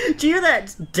 Gosh! Do you hear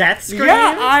that death scream?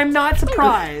 Yeah, I'm not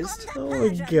surprised. Oh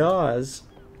my gosh.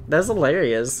 That's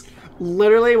hilarious.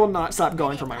 Literally will not stop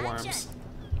going for my worms.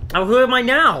 Oh, who am I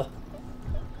now?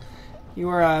 You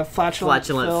are a flatulent,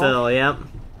 Flatulent Phil, yep.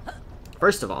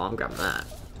 First of all, I'm grabbing that.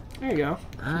 There you go.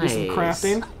 Nice. Do some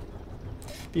crafting.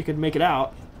 If you could make it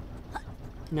out.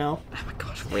 No. Oh my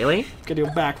gosh, really? Gotta do a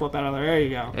backflip out of there. There you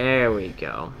go. There we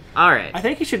go. Alright. I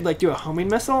think you should like do a homing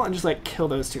missile and just like kill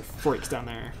those 2 freaks down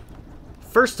there.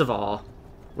 First of all,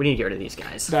 we need to get rid of these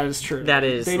guys. That is true. That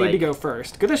is, They like- need to go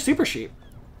first. Go to Super Sheep.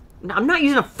 No, I'm not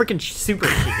using a freaking super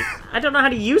sheep. I don't know how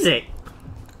to use it.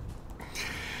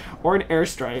 Or an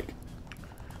airstrike.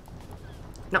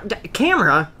 No,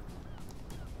 camera.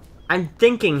 I'm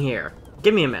thinking here.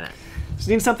 Give me a minute. Just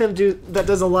need something to do that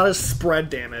does a lot of spread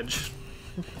damage.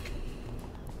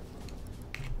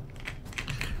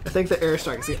 I think the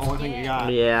airstrike is the only thing you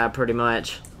got. Yeah, pretty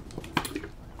much.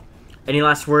 Any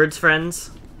last words,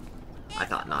 friends? I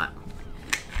thought not.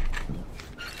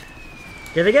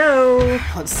 Here they go.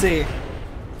 Let's see.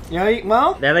 Yeah,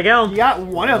 well, there they go. You got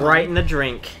one of them. Right in the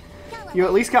drink. You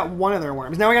at least got one of their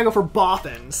worms. Now we gotta go for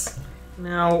boffins.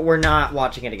 No, we're not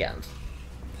watching it again.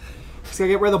 Just gotta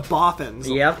get rid of the boffins.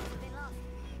 Yep.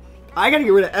 I gotta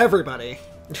get rid of everybody.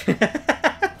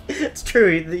 It's true.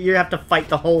 You have to fight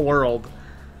the whole world.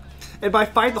 And by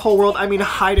fight the whole world, I mean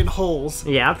hide in holes.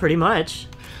 Yeah, pretty much.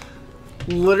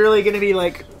 Literally gonna be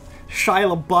like Shia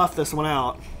LaBeouf this one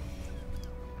out.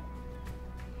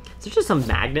 Is there just some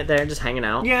magnet there just hanging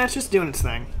out? Yeah, it's just doing its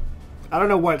thing. I don't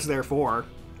know what it's there for.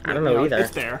 I don't know either.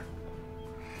 It's there.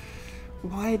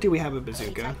 Why do we have a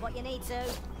bazooka?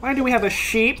 Why do we have a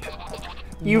sheep?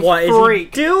 You what freak.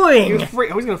 Is he doing? You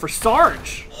freak. Oh, he's going for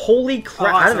Sarge. Holy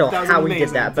crap. Awesome. I don't know how we did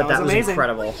that, but that was amazing.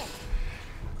 Incredible.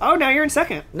 Oh, now you're in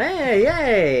second. Nay,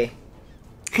 yay.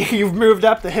 You've moved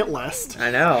up the hit list.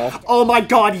 I know. Oh my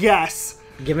god, yes.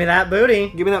 Give me that booty.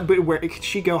 Give me that booty. Where could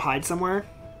she go hide somewhere?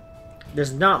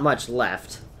 There's not much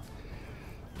left.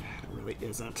 It really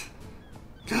isn't.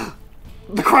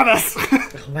 The crevice!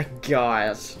 Oh my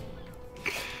gosh.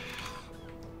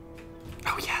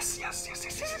 Oh yes, yes, yes,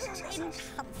 yes, yes, yes, yes,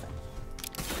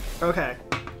 yes. Okay.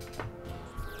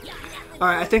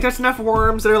 Alright, I think that's enough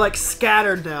worms that are like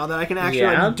scattered now that I can actually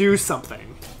like, do something.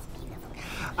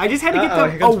 I just had to get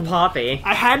them. Here comes Poppy.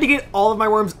 I had to get all of my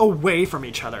worms away from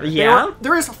each other. Yeah?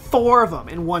 There is 4 of them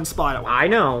in one spot at once. I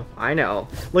know, I know.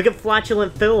 Look at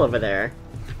Flatulent Phil over there.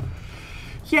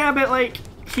 Yeah, but like,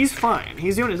 he's fine.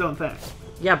 He's doing his own thing.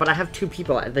 Yeah, but I have 2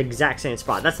 people at the exact same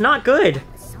spot. That's not good.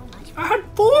 I had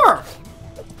 4!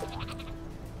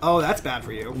 Oh, that's bad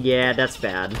for you. Yeah, that's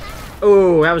bad.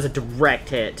 Oh, that was a direct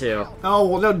hit, too. Oh,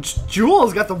 well, no,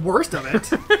 Jules got the worst of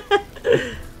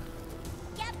it.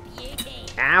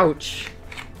 Ouch.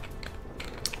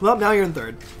 Well, now you're in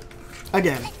 3rd.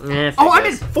 Again. Oh, I'm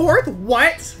in 4th?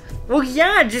 What? Well,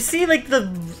 yeah, did you see, like,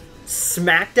 the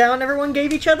smackdown everyone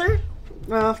gave each other?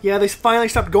 Well, yeah, they finally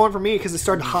stopped going for me because it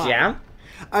started to hide. Yeah?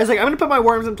 I was like, I'm going to put my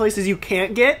worms in places you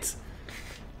can't get.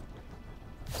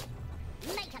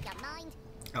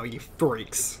 Oh, you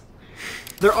freaks.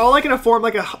 They're all, like, going to form,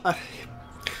 like, a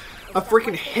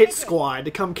freaking hit squad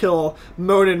to come kill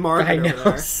Mona and Margaret. I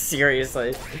know,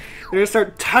 seriously. They're gonna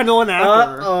start tunneling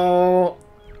after her. Uh-oh.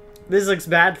 This looks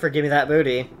bad for Gimme That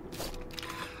Booty.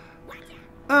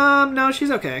 No, she's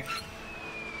okay.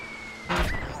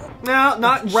 No,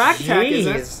 not Rack Attack, is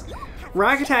it?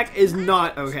 Rack Attack is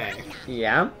not okay.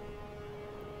 Yeah?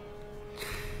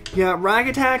 Yeah, Rack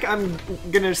Attack I'm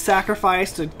gonna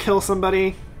sacrifice to kill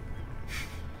somebody.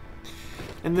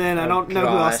 And then I don't know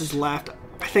who else is left.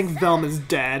 I think Velma's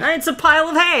dead. It's a pile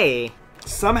of hay!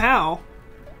 Somehow.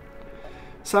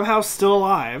 Somehow still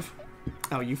alive.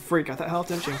 Oh, you freak. Got that health,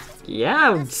 didn't you?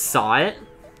 Yeah, I saw it.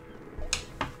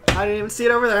 I didn't even see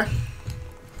it over there.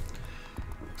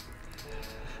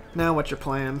 Now what's your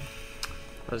plan?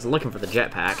 I was looking for the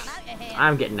jetpack.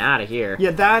 I'm getting out of here. Yeah,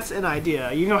 that's an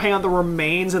idea. You can go hang out the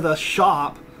remains of the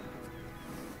shop.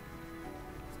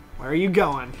 Where are you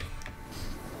going?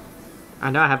 I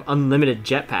know I have unlimited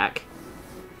jetpack.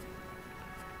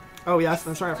 Oh, yes,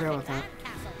 that's right. I forgot about that.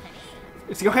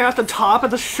 It's going out the top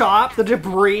of the shop, the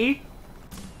debris.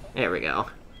 There we go.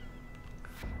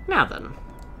 Now then.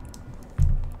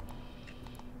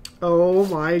 Oh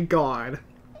my god.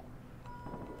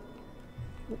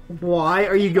 Why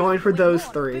are you going for those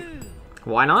 3?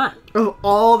 Why not? Of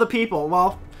all the people.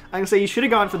 Well, I can say you should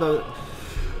have gone for the...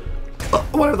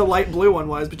 whatever the light blue one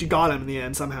was, but you got him in the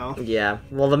end somehow. Yeah.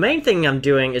 Well, the main thing I'm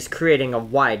doing is creating a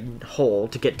wide hole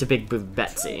to get to Big Boob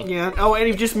Betsy. Yeah. Oh, and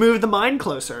you've just moved the mine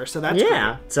closer, so that's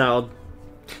yeah. great. So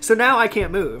now I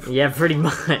can't move. Yeah, pretty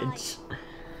much.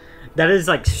 That is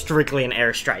like strictly an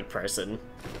airstrike person.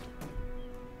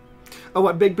 Oh,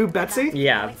 what, Big Boob Betsy?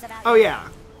 Yeah. Oh, yeah.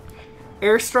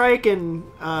 Airstrike and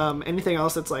anything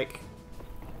else that's like...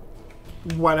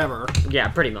 whatever. Yeah,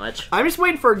 pretty much. I'm just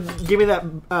waiting for give me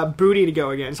that booty to go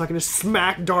again so I can just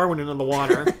smack Darwin into the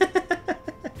water.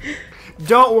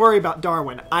 Don't worry about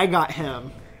Darwin. I got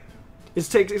him. It's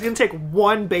gonna take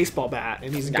 1 baseball bat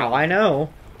and he's gone. Oh, I know.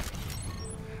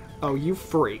 Oh, you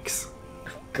freaks.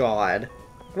 God.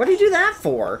 What do you do that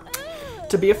for?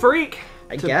 To be a freak.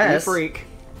 I guess. To be a freak.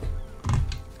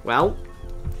 Well,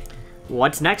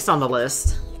 what's next on the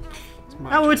list?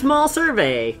 Oh, it's Mall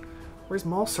Survey. Where's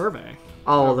Mall Survey?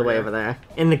 All the way over there.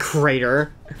 In the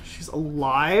crater. She's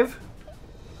alive?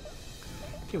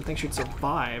 I don't even think she'd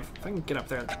survive. If I can get up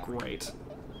there, that's great.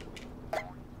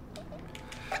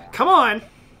 Come on!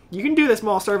 You can do this,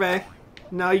 mall survey.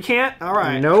 No, you can't?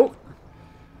 Alright. Nope.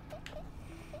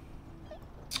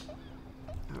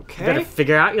 Okay. You gotta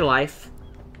figure out your life.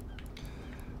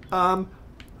 Mall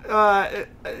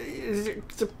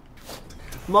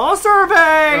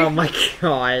survey! Oh my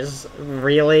gosh.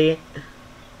 Really?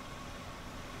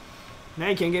 Now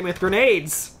you can't get me with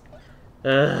grenades.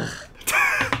 Ugh.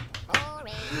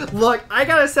 Look, I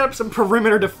gotta set up some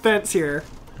perimeter defense here.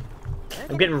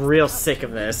 I'm getting real sick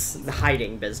of this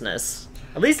hiding business.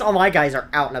 At least all my guys are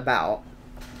out and about.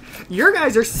 Your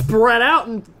guys are spread out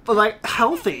and, like,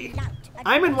 healthy.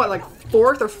 I'm in, what, like,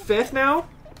 4th or 5th now?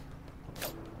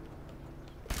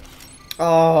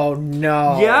 Oh,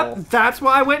 no. Yep, that's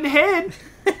why I went and hid.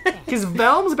 Because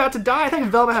Velma's about to die. I think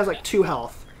Velma has, like, 2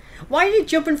 health. Why did you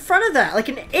jump in front of that like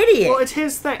an idiot? Well, it's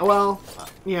his thing. Well,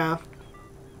 yeah.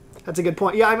 That's a good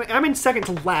point. Yeah, I'm in second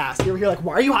to last. You're like,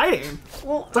 why are you hiding?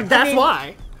 Well, it's like, that's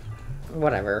why.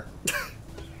 Whatever.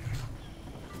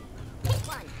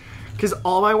 Because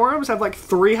all my worms have, like,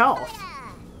 3 health.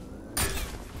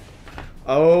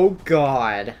 Oh,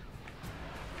 God.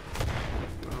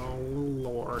 Oh,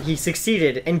 Lord. He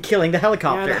succeeded in killing the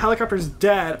helicopter. Yeah, the helicopter's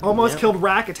dead. Almost killed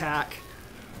Rack Attack.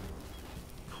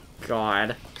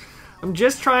 God. I'm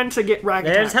just trying to get Rack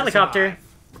Attack. There's helicopter.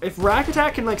 If Rack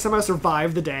Attack can, like, somehow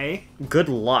survive the day. Good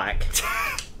luck.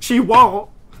 She won't.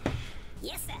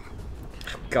 Yes, sir.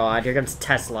 God, here comes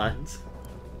Tesla.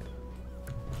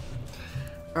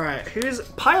 Alright,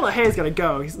 Pilot Hay's gotta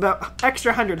go. The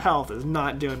extra 100 health is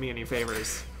not doing me any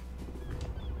favors.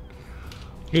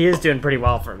 He is doing pretty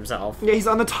well for himself. Yeah, he's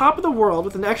on the top of the world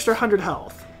with an extra 100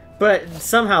 health. But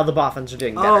somehow the Boffins are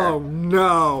doing better. Oh,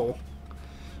 no.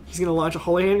 He's gonna launch a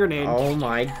holy hand grenade. Oh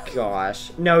my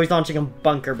gosh. No, he's launching a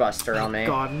bunker buster on me.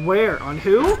 God, where? On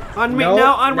who? On me? Nope,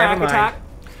 No, on never Rack mind. Attack.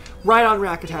 Right on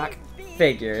Rack Attack.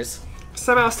 Figures.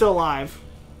 Somehow still alive.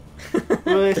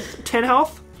 With 10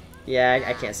 health? Yeah,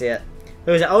 I can't see it.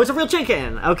 Oh, it's a real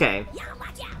chicken! Okay.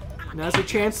 Now's your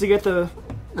chance to get the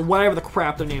whatever the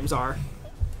crap their names are.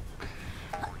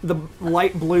 The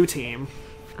light blue team.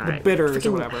 All the right. bitters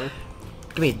or whatever.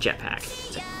 Give me a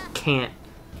jetpack. I can't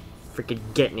freaking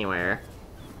get anywhere.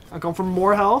 I'm going for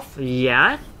more health.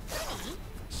 Yeah?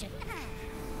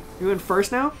 You in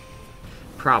first now?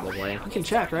 Probably. You can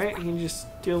check, right? You can just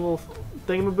do a little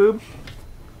thingamaboob.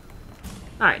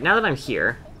 Alright, now that I'm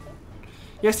here.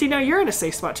 Yeah, see, now you're in a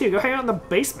safe spot, too. Go hang out in the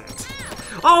basement.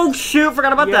 Oh, shoot!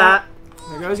 Forgot about that!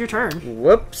 There goes your turn.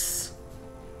 Whoops.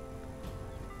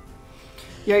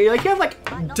 Yeah, you have,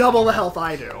 like, double the health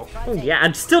I do. Oh, yeah,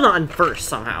 I'm still not in first,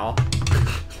 somehow.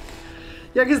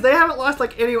 Yeah, because they haven't lost,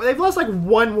 like, any... They've lost, like,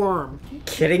 1 worm.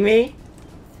 Kidding me?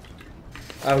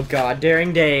 Oh, God.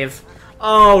 Daring Dave.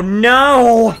 Oh,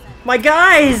 no! My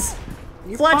guys!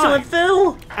 You're Flatulent fine.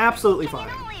 Phil! Absolutely fine.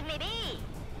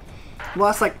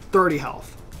 Lost, like, 30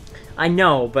 health. I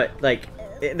know, but, like,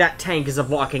 that tank is a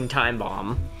walking time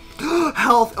bomb.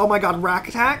 Health. Oh, my God. Rack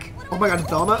Attack. Oh, my God.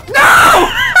 Velma. No!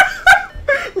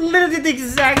 Literally the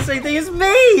exact same thing as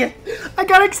me! I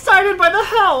got excited by the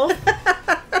health.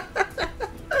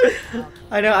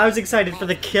 I know, I was excited for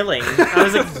the killing. I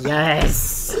was like,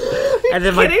 yes! And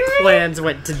then my kidding me? plans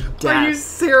went to death. Are you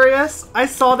serious? I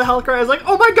saw the helicopter. I was like,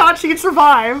 oh my God, she can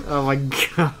survive. Oh my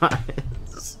god.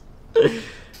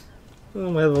 Oh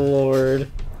my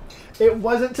lord. It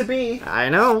wasn't to be. I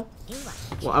know.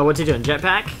 Well, what's he doing?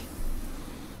 Jetpack?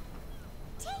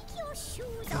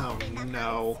 Oh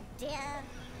no.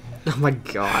 Oh my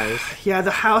gosh. Yeah,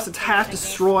 the house, it's half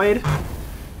destroyed. Oh,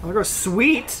 there goes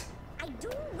Sweet.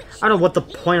 I don't know what the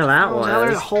point of that Now they're in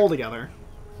a was. hole together.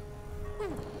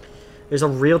 There's a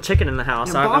real chicken in the house.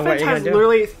 And I don't know what Boffins you're has gonna do.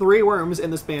 literally 3 worms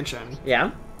in this mansion. Yeah?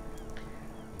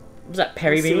 Was that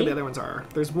Perry Let's see what the Baby? other ones are.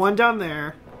 There's one down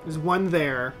there. There's one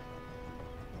there.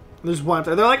 There's one up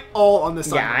there. They're like all on this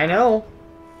side. Yeah, I know.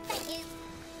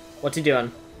 What's he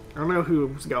doing? I don't know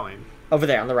who's going. Over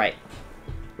there, on the right.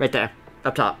 Right there.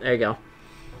 Up top. There you go.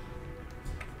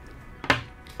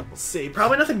 Let's see.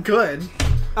 Probably nothing good.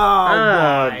 Oh,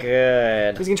 Oh, boy.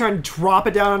 good. He's gonna try and drop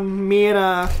it down on me in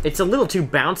a... It's a little too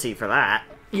bouncy for that.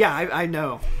 Yeah, I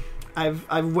know.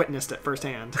 I've witnessed it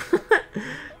firsthand.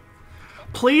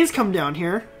 Please come down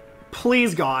here.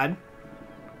 Please, God.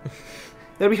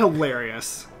 That'd be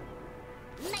hilarious.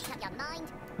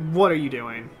 What are you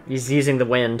doing? He's using the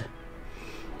wind.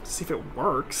 Let's see if it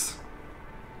works.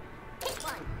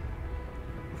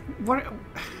 What?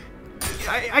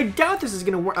 I doubt this is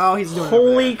gonna work. Oh, he's doing it over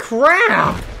Holy there.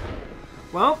 crap!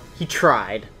 Well, He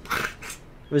tried.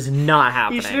 It was not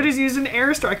happening. You should have just used an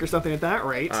airstrike or something at that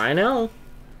rate. I know.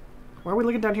 Why are we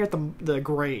looking down here at the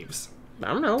graves? I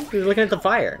don't know. We were looking at the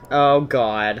fire. Oh,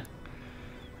 God.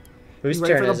 Whose You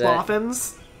ready turn for is the it?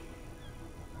 boffins?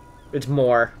 It's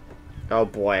more. Oh,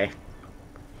 boy.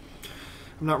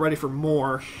 I'm not ready for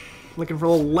more. I'm looking for a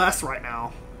little less right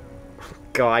now.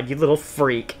 God, you little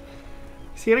freak.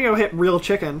 So you're gonna go hit real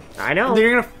chicken. I know. And then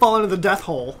you're gonna fall into the death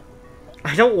hole.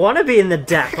 I don't want to be in the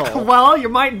death hole. Well, you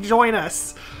might join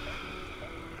us.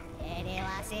 Hey there,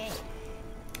 lassie.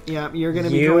 Yeah, you're gonna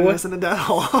be joining us in the death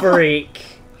hole. Freak.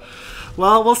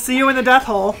 Well, we'll see you in the death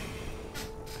hole.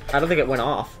 I don't think it went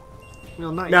off.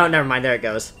 No, not No, yet. never mind. There it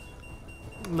goes.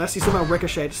 Unless you somehow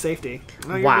ricochet to safety.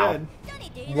 No, you're Wow.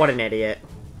 good. What an idiot.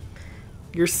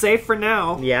 You're safe for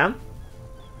now. Yeah?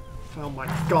 Oh my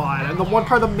god. And the one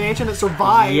part of the mansion that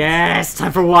survived. Yes!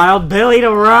 Time for Wild Billy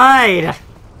to ride!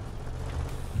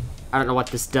 I don't know what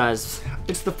this does.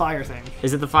 It's the fire thing.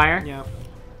 Is it the fire? Yeah.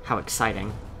 How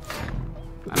exciting.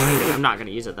 I'm not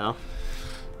gonna use it, though.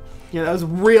 Yeah, that was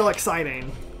real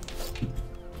exciting.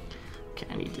 Okay,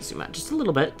 I need to zoom out just a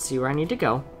little bit, see where I need to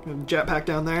go. Jetpack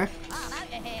down there. I'm out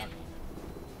of here.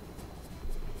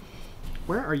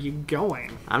 Where are you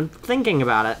going? I'm thinking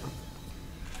about it.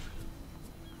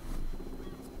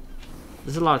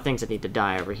 There's a lot of things that need to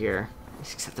die over here.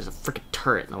 Except there's a freaking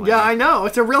turret in the way. Yeah, I know.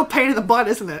 It's a real pain in the butt,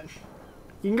 isn't it?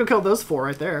 You can go kill those 4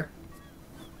 right there.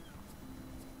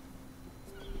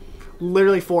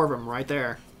 Literally 4 of them right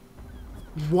there.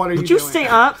 What are you Would you doing? stay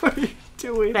up? What are you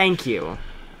doing? Thank you.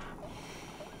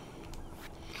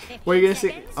 What are you gonna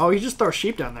see? Oh, you just throw a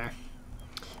sheep down there.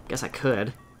 Guess I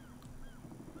could.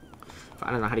 I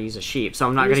don't know how to use a sheep, so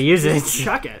I'm not You gonna use just it.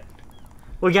 Chuck it.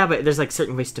 Well, yeah, but there's like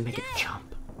certain ways to make it jump.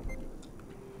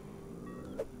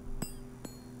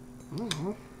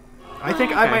 I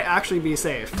think I Okay. might actually be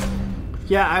safe.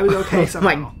 Yeah, I was okay Oh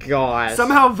somehow. my god.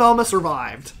 Somehow Velma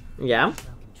survived. Yeah? Broken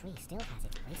tree still has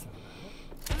its place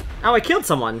in it. Oh, I killed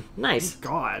someone. Nice.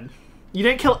 God. You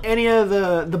didn't kill any of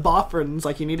the boffins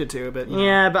like you needed to, but you know.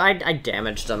 Yeah, but I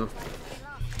damaged them.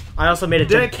 I also made a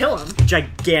Didn't kill him.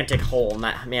 gigantic hole in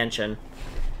that mansion.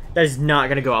 That is not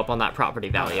gonna go up on that property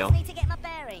value. Need to get my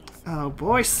bearings. Oh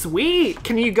boy, sweet.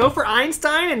 Can you go for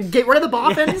Einstein and get rid of the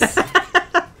boffins?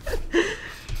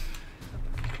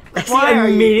 Why He are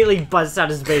you- immediately busts out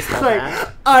his baseball Like,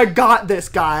 bat. I got this,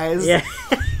 guys. Yeah.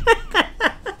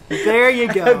 There you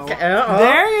go. Okay, uh-oh.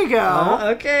 There you go.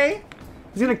 Okay.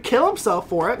 He's gonna kill himself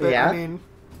for it, but Yeah. I mean,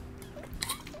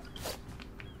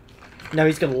 No,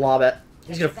 he's gonna lob it.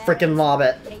 He's gonna freaking lob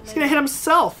it. he's gonna hit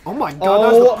himself. Oh my god, Oh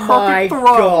that was the my perfect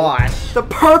throw. gosh. The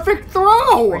perfect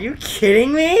throw. Are you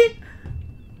kidding me?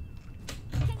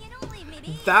 Can you not leave me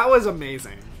be? That was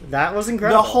amazing. That was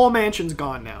incredible. The whole mansion's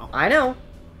gone now. I know.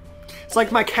 It's like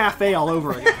my cafe all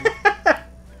over again.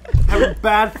 Having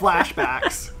bad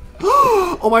flashbacks.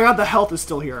 Oh my god, the health is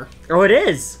still here. Oh, it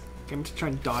is. Okay, I'm just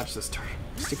trying to dodge this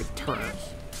stupid turret.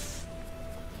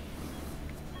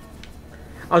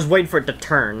 I was waiting for it to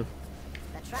turn.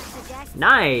 The track suggests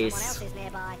Nice. someone else is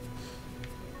nearby.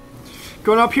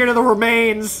 Going up here to the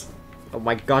remains. Oh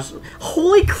my gosh.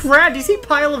 Holy crap, do you see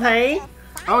pile of hay?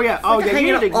 Oh yeah, oh yeah, Hanging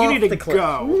you need off to the cliff.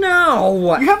 go.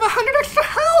 No! You have 100 extra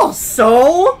health!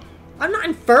 So? I'm not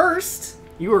in first.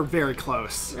 You were very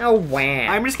close. Oh, wham.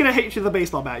 I'm just gonna hit you to the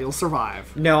baseball bat. You'll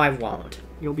survive. No, I won't.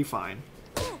 You'll be fine.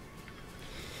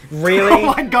 Really? Oh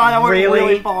my god, that went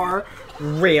really far.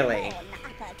 Really?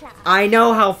 I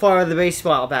know how far the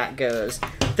baseball bat goes.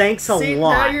 Thanks a See, now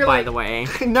lot, you're by like- the way.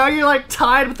 Now you're like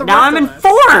tied with the Now I'm rest in of us.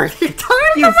 fourth! You're tied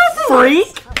with You the rest of us.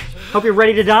 freak! Hope you're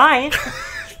ready to die.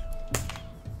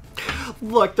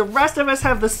 Look, the rest of us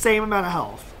have the same amount of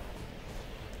health.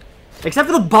 Except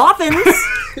for the boffins!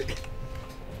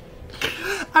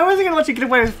 I wasn't gonna let you get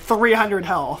away with 300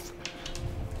 health.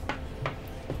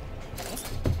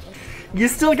 You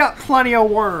still got plenty of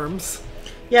worms.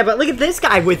 Yeah, but look at this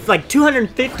guy with like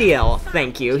 250 health.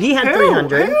 Thank you. He had Who?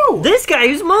 300. Who? This guy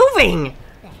who's moving!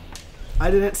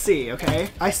 I didn't see, okay?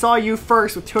 I saw you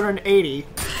first with 280.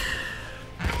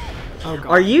 Oh god.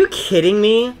 Are you kidding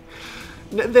me?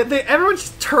 Everyone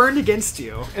just turned against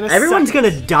you. In a Everyone's second.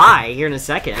 gonna die here in a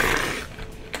second.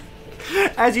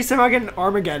 As you somehow get an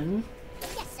Armageddon.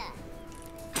 Yes,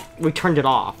 sir. We turned it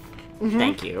off. Mm-hmm.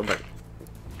 Thank you, but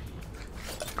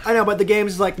I know, but the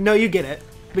game's like, no, you get it.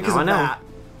 Because Oh, of I know. that.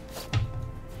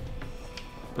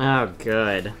 oh,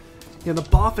 good. Yeah, the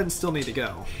boffins still need to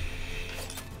go.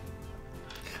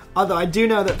 Although I do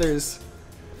know that there's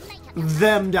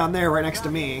them down there right next to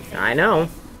me. I know.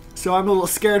 So I'm a little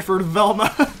scared for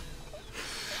Velma.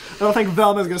 I don't think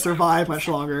Velma's gonna survive much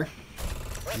longer.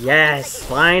 Yes,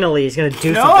 finally, he's gonna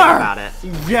do Kill something her! about it.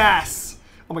 Yes!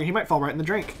 Oh my, he might fall right in the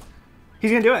drink. He's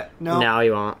gonna do it. No. No,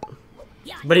 he won't.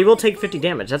 But he will take 50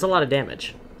 damage. That's a lot of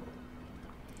damage.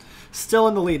 Still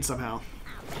in the lead somehow.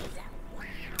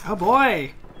 Oh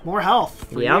boy. More health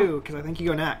for you, because I think you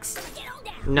go next.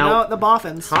 No. No, the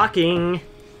boffins. Talking.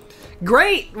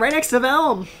 Great! Right next to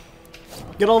Velm.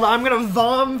 Good old, I'm gonna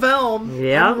vom Velm.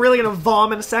 Yeah. I'm really gonna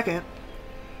vom in a second.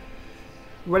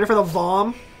 Ready for the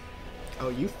vom? Oh,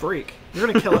 you freak. You're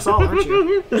gonna kill us all, aren't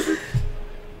you?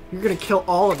 You're gonna kill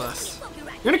all of us.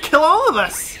 You're gonna kill all of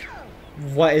us!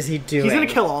 What is he doing? He's gonna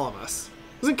kill all of us.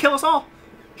 He's gonna kill us all.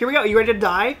 Here we go. You ready to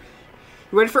die?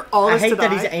 You ready for all of us to die? I hate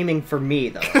that he's aiming for me,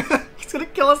 though. He's gonna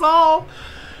kill us all.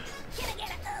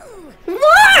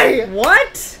 Why?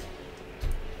 What?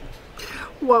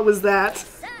 What was that?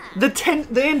 The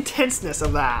intenseness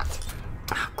of that.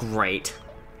 Oh, great.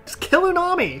 Just kill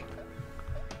Unami.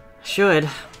 Should.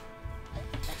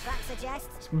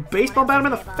 Baseball bat him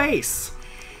in the face.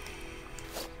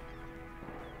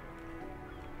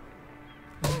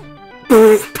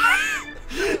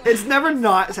 It's never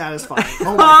not satisfying.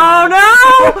 Oh, my no!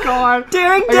 Oh god!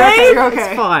 Daring Dave! Dave! You're okay.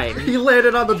 It's fine. He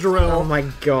landed on the drill. Oh my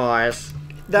gosh.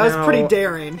 That was pretty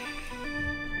daring.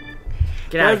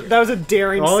 Get out. That was a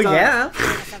daring stunt. Yeah.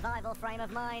 Survival frame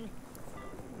of mind.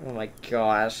 Oh my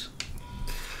gosh.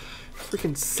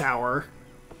 Freaking sour.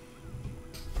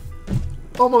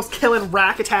 Almost killing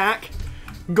Rack Attack.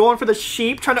 Going for the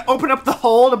sheep, trying to open up the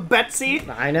hole to Betsy.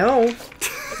 I know.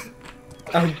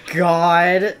 Oh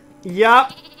god.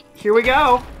 Yup. Here we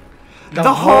go.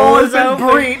 The hole has been open.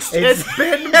 breached. It's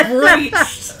been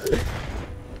breached.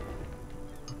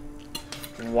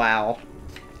 Wow.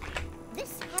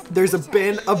 There's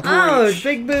been a breach. Oh,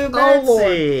 big boo Oh,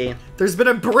 Betsy. There's been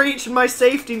a breach in my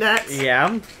safety net.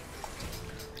 Yeah.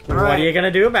 What right. are you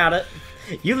gonna do about it?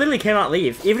 You literally cannot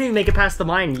leave. Even if you make it past the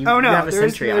mine, you, Oh no, you have a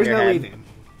sentry on your head. leaving.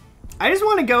 I just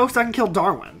want to go so I can kill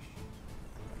Darwin.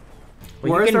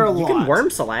 Well, Or is there a you can lot? worm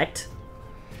select.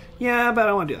 Yeah, but I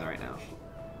don't want to do that right now.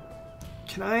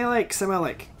 Can I, like, somehow,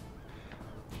 like,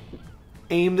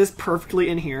 aim this perfectly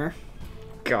in here?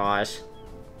 Gosh.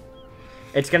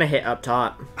 It's gonna hit up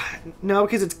top. No,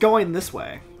 because it's going this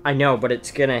way. I know, but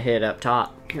it's gonna hit up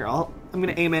top. Here, I'm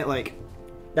gonna aim it, like,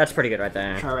 That's pretty good right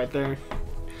there. try right there.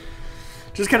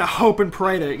 Just kind of hope and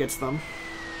pray that it gets them.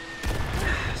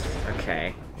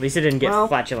 Okay. At least it didn't get Well,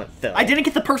 flatulent Phil. I didn't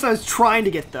get the person I was trying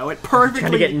to get, though. It perfectly...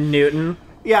 Trying to get Newton.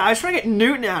 Yeah, I was trying to get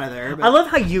Newton out of there, but I love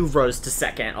how you rose to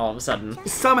second all of a sudden.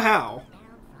 somehow.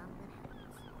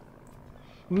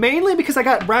 Mainly because I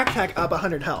got Rack Attack up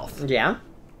 100 health. Yeah?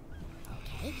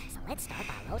 Okay, so let's start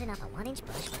by loading up a 1-inch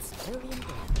bush with cerulean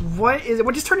glue. What is it?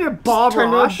 What just turned into Bob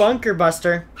Turn to Ross? a bunker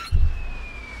buster.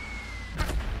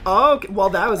 Oh, okay. Well,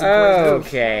 that was a great move.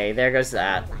 Okay, there goes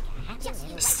that.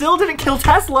 Still didn't kill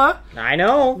Tesla. I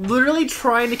know. Literally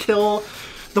trying to kill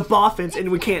the Boffins,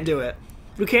 and we can't do it.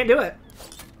 We can't do it.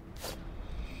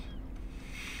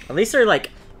 At least they're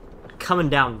like coming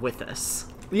down with us.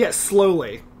 Yeah,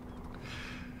 slowly.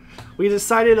 We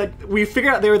decided, like, we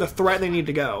figured out they were the threat and they need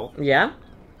to go. Yeah?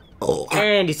 Oh.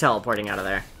 And he's teleporting out of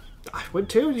there. I would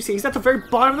too. You see, he's at the very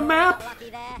bottom of the map.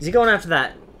 Is he going after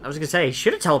that? I was gonna say, he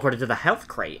should have teleported to the health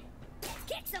crate.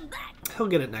 He'll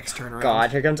get it next turn around.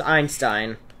 God, here comes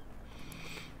Einstein.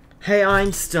 Hey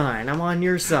Einstein, I'm on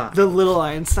your side. The little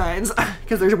Einsteins,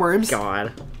 because there's worms.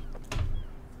 God.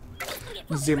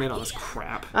 Zoom in on this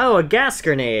crap. Oh, a gas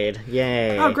grenade.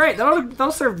 Yay. Oh, great.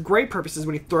 That'll serve great purposes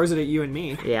when he throws it at you and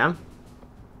me. Yeah.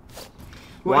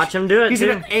 Watch him do it, He's too.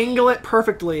 gonna angle it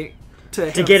perfectly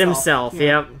to get himself,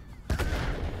 Yeah. yep.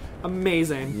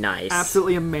 Amazing. Nice.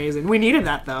 Absolutely amazing. We needed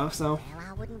that, though, so... Well,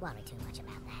 I wouldn't worry too much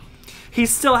about that. He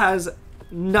still has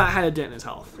not had a dent in his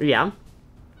health. Yeah.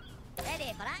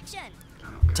 Ready for action.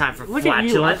 Time for Look at you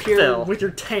flatulent up here Phil. with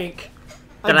your tank.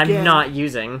 That Again. I'm not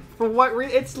using. For what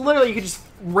reason? It's literally, you could just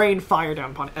rain fire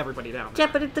down upon everybody down there.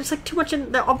 Yeah, but there's like too much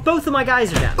in there. Both of my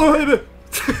guys are down.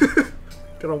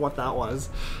 Don't know what that was.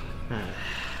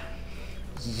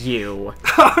 You.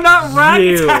 Oh, not Rack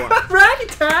You. Attack! Rack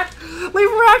Attack!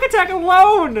 Leave Rack Attack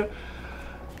alone!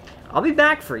 I'll be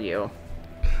back for you.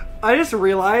 I just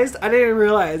realized, I didn't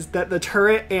realize that the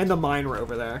turret and the mine were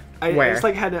over there. I Where? just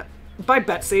like had to... By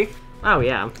Betsy. Oh,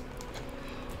 yeah.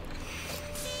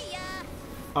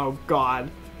 Oh, God.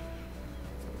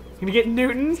 You gonna get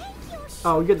Newton?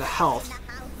 Oh, you get the health.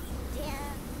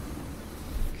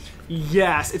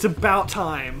 Yes, it's about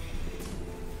time.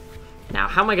 Now,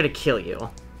 how am I gonna kill you?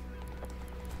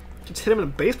 Just hit him with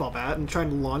a baseball bat and try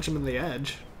and launch him in the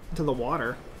edge. Into the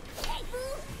water.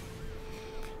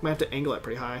 Might have to angle it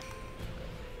pretty high.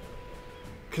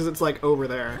 Because it's like over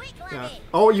there. Yeah.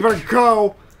 Oh, you better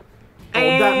go! Oh,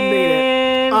 that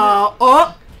made it.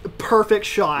 Oh! perfect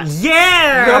shot.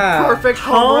 Yeah! The perfect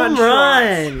home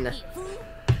run!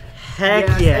 Heck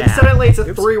Yes, yeah. And suddenly it's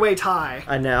a three-way tie.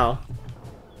 I know.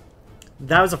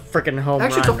 That was a freaking home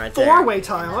Actually, run it's a right there. four-way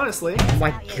tie, honestly. Oh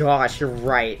my gosh, you're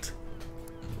right.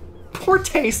 Poor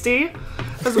Tasty.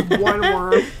 That's one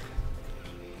worm.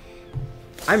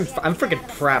 I'm freaking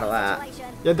proud of that.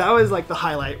 Yeah, that was like the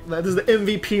highlight. That is the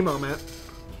MVP moment.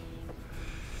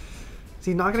 Is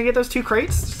he not gonna get those 2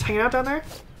 crates just hanging out down there?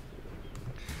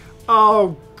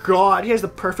 Oh god, he has the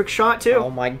perfect shot too. Oh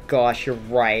my gosh, you're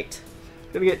right.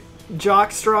 Gonna get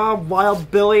Jockstraw, Wild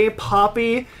Billy,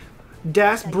 Poppy,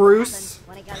 Das Bruce,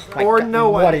 My or God, no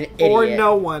one, what an or idiot.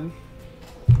 no one,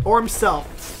 or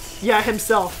himself. Yeah,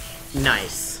 himself.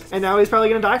 Nice. And now he's probably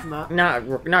gonna die from that.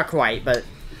 Not quite, but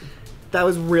That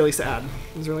was really sad.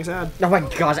 It was really sad. oh my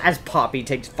gosh, as Poppy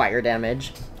takes fire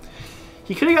damage.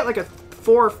 He could have got like a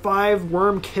 4 or 5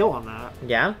 worm kill on that.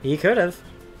 Yeah, he could have,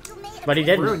 but he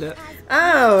didn't. Ruined it.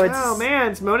 Oh, it's Oh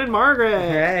man, it's Moan and Margaret.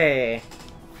 hey.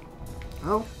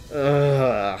 Oh,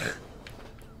 Ugh.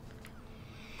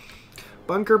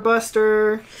 Bunker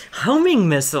Buster. Homing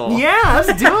missile. Yeah,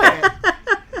 let's do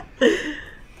it.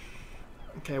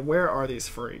 Okay, where are these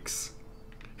freaks?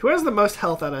 Who has the most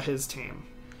health out of his team?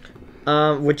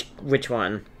 Which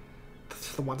one?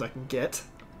 The ones I can get.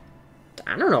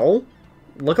 I don't know.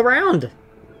 Look around.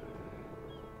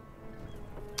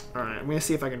 Alright, I'm gonna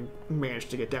see if I can manage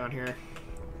to get down here.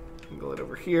 Go it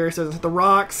over here, so it's the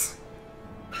rocks.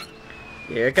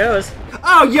 Here it goes.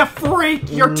 Oh, you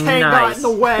freak! Your tank got Nice. in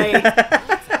the way.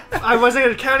 I wasn't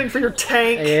accounting for your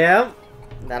tank. Yep.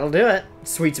 That'll do it.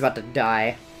 Sweet's about to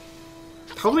die.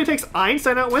 Hopefully, he takes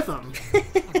Einstein out with him.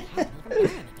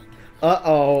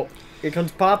 Uh-oh. Here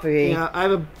comes Poppy. Yeah, I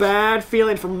have a bad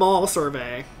feeling for Mall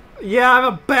Survey. Yeah, I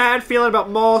have a bad feeling about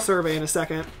Mall Survey in a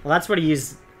second. Well, that's what he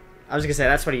used. I was gonna say,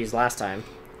 that's what he used last time.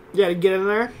 Yeah, to get in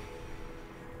there.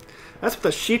 That's what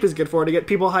the sheep is good for, to get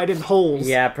people hide in holes.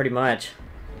 Yeah, pretty much.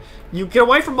 You get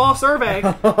away from Mall Survey.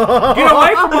 Get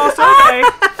away from Mall Survey.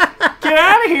 Get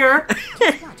out of here.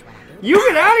 You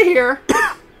get out of here.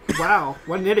 Wow,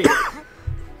 what an idiot.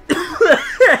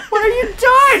 What are you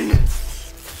doing?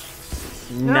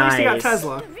 At least he got Nice.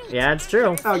 Tesla. Yeah, it's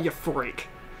true. Oh, you freak.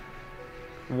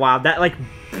 Wow, that like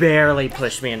barely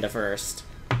pushed me into first.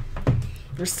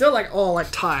 We're still like all like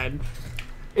tied.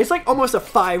 It's like almost a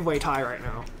 5-way tie right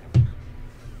now.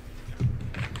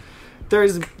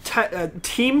 There's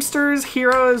Teamsters,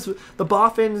 Heroes, the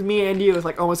Boffins, me and you is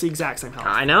like almost the exact same health.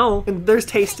 I know. And there's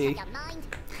Tasty.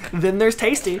 Then there's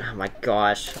Tasty. Oh my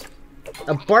gosh.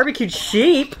 A barbecued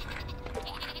sheep?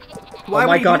 Why Oh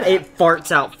my would he god, do that? it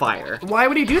farts out fire. Why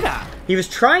would he do that? He was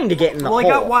trying to get in the Well, hole. he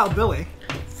got Wild Billy.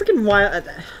 Freaking wild.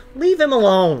 Leave him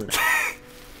alone.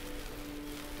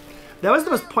 That was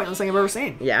the most pointless thing I've ever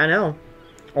seen. Yeah, I know.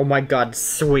 Oh my god,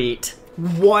 sweet.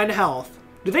 1 health.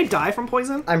 Do they die from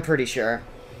poison? I'm pretty sure.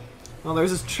 Well,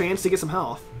 there's this chance to get some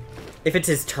health. If it's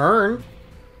his turn,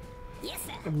 I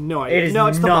have no idea. It is no,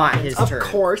 it's the not Boffins. his of turn. Of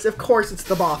course it's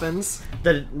the Boffins.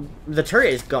 the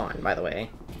turret is gone, by the way.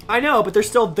 I know, but they're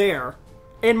still there.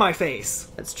 In my face.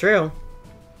 That's true.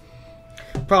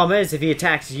 Problem is, if he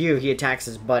attacks you, he attacks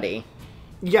his buddy.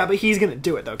 Yeah, but he's gonna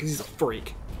do it though, because he's a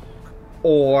freak.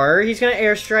 Or he's gonna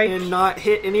airstrike. And not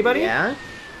hit anybody? Yeah.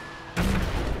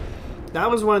 That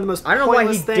was one of the most I don't know why he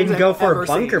pointless things didn't go I've for ever a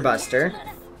bunker seen. buster.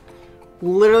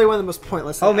 Literally one of the most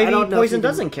pointless things. Oh, maybe I don't know if poison you can-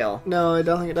 doesn't kill. No, I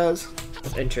don't think it does.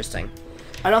 Interesting.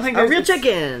 I don't think A there's real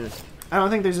chicken! I don't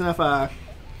think there's enough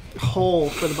hole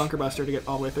for the bunker buster to get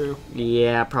all the way through.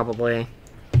 Yeah, probably.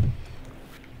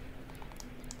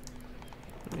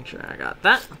 Make sure I got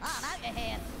that.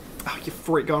 Oh, you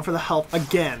freak, going for the health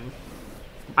again.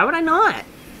 Why would I not?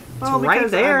 Well, right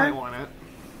because there. I might want it.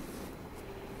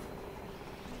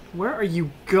 Where are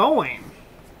you going?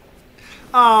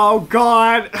 Oh,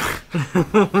 God.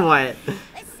 What?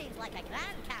 This seems like a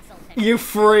grand castle to You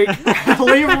freak.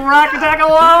 Leave Rack Attack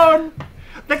alone.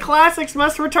 The classics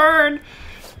must return.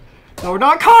 No,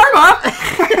 not Karma.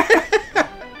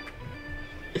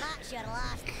 That's your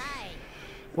last pay.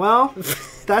 Well,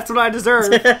 that's what I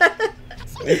deserve.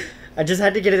 I just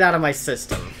had to get it out of my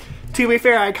system. To be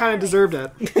fair, I kind of deserved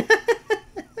it.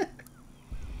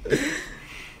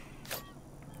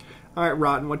 Alright,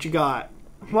 Rotten, what you got?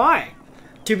 Why?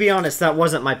 To be honest, that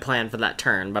wasn't my plan for that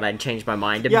turn, but I changed my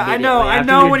mind Yeah, immediately. I know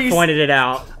after you what he's- pointed it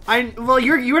out. Well,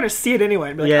 you're gonna see it anyway.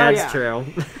 And be like, Yeah, oh, that's true.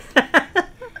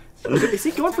 Is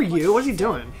he going for you? What is he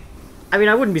doing? I mean,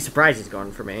 I wouldn't be surprised he's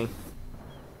going for me.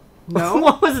 No?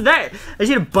 What was that? I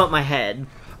should have bumped my head.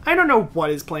 I don't know what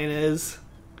his plan is.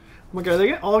 Oh my god, are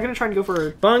they all gonna try and go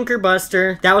for... Bunker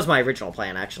Buster. That was my original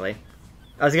plan, actually.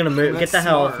 I was gonna move, That's get the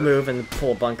health, smart. move, and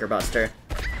pull Bunker Buster.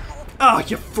 Oh,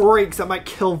 you freaks! That might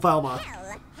kill Velma.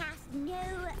 Hell hath no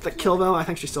That kill Velma? I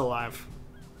think she's still alive.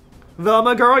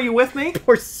 Velma, girl, you with me?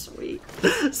 Poor Sweet.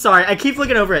 Sorry, I keep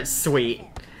looking over at Sweet.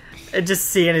 And just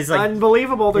seeing his, like,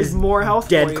 Unbelievable, there's his more health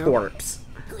dead for you. corpse.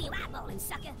 who you eyeballing,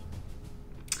 sucker.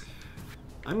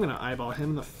 I'm gonna eyeball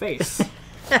him in the face.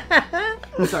 Get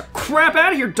the crap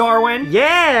out of here, Darwin!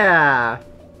 Yeah!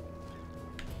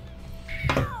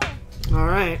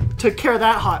 Alright, took care of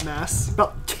that hot mess.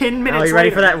 About 10 minutes Are you ready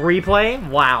later. for that replay?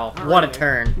 Wow, what a Alright.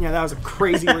 turn. Yeah, that was a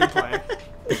crazy replay.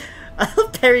 I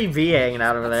love Perry V hanging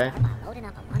out over there. By loading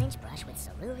up a 1-inch brush with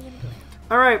cerulean glue.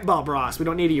 Alright, Bob Ross, we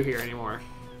don't need you here anymore.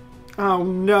 Oh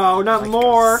no, not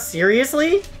more!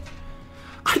 Seriously?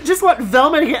 I just want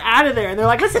Velma to get out of there, and they're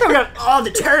like, let's take out all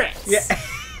the turrets! Yeah.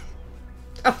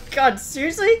 Oh god,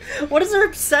 seriously? What is their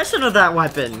obsession with that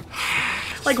weapon?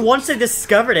 Like, once they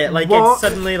discovered it, like, Won't- it's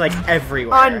suddenly, like,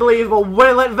 everywhere. Unbelievable.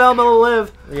 Wouldn't let Velma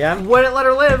live. Yeah? Wouldn't let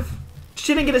her live.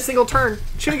 She didn't get a single turn.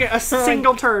 She didn't get a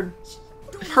single turn.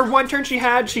 Her one turn she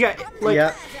had, she got, like,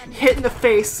 Yeah. hit in the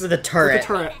face With a turret. With a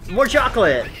turret. More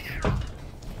chocolate! Oh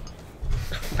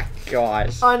my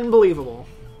gosh. Unbelievable.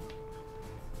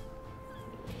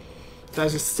 That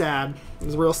was just sad. It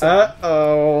was real sad.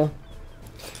 Uh-oh.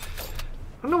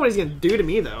 I don't know what he's gonna do to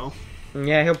me, though.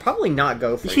 Yeah, he'll probably not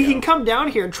go for He you. can come down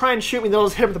here and try and shoot me, then I'll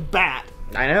just hit him with a bat.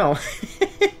 I know.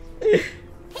 Hit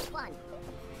one.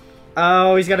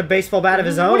 Oh, he's got a baseball bat of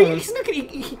his own. What do you- he's not gonna,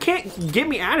 he can't get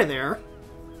me out of there.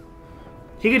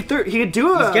 He could do a...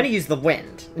 He's gonna use the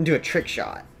wind and do a trick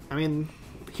shot. I mean,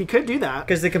 he could do that.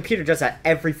 Because the computer does that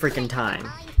every freaking time.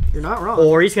 You're not wrong.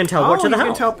 Or he's gonna teleport to the he's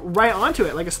house. gonna teleport right onto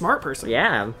it like a smart person.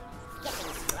 Yeah.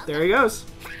 There he goes.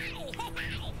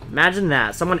 Imagine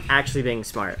that. Someone actually being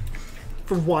smart.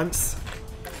 For once.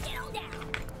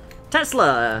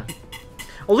 Tesla!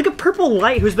 Oh, look at Purple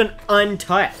Light, who's been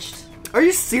untouched. Are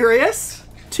you serious?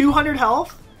 200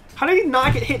 health? How did he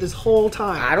not get hit this whole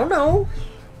time? I don't know.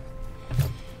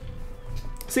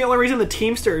 It's the only reason the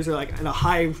Teamsters are like in a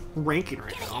high ranking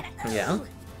right now. Yeah.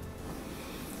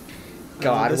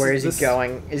 God, this where is- is he this-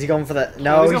 going? Is he going for the...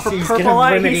 No, he's going for he's Purple gonna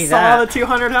Light. remedy He saw that. the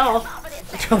 200 health.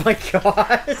 Oh my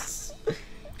gosh.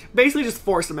 Basically just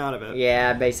forced him out of it.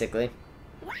 Yeah, basically.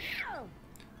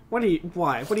 What are you...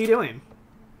 Why? What are you doing?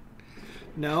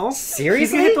 No? Seriously?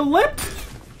 He's gonna hit the lip?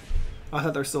 Oh, I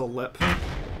thought there was still a lip.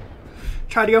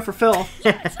 Tried to go for Phil.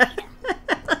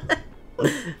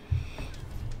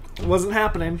 Wasn't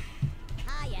happening.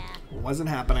 Ah, yeah. Wasn't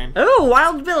happening. Oh,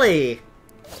 Wild Billy!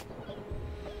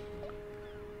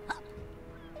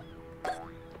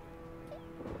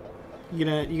 You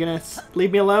gonna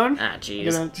leave me alone? Ah, You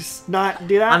jeez. gonna just not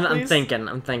do that, I'm please? thinking.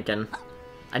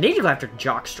 I need to go after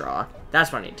Jockstraw.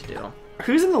 That's what I need to do.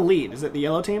 Who's in the lead? Is it the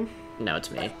yellow team? No, it's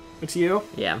me. It's you?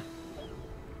 Yeah.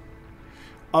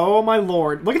 Oh my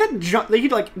lord. Look at that jump. You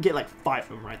could like get like 5 of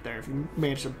them right there if you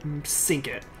manage to sink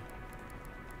it.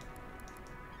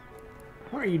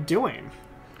 What are you doing?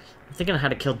 I'm thinking of how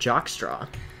to kill Jockstraw.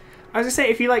 I was gonna say,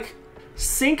 if you like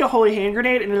sink a holy hand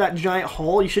grenade into that giant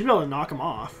hole, you should be able to knock him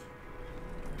off.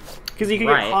 Because you can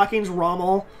Right. get Hawkins,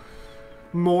 Rommel,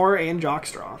 Moore, and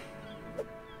Jockstraw.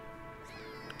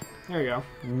 There you go.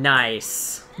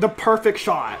 Nice. The perfect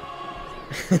shot.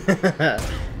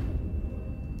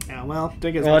 Yeah, well,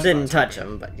 didn't get as Well, it much didn't as touch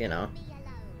him, but you know.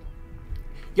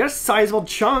 You got a sizable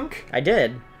chunk. I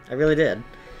did. I really did.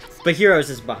 But Heroes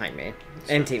is behind me.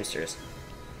 And Teamsters.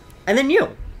 And then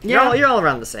you. Yeah. You're all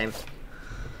around the same.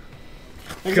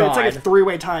 It's like a God.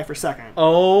 3-way tie for second.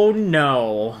 Oh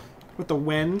no. With the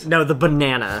wind. No, the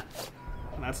banana.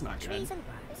 That's not good. Trees and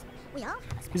worms. We all have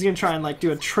a He's gonna try and like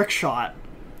do a trick shot.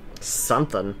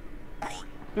 Something.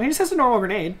 No, he just has a normal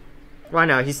grenade. Well, I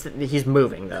know, he's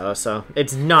moving though, so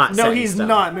it's not No, set in he's stone.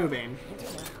 not moving.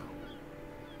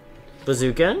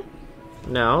 Bazooka?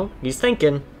 No, he's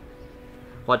thinking.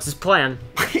 What's his plan?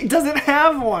 He doesn't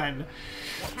have one.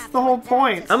 That's the whole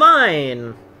point. A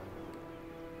mine!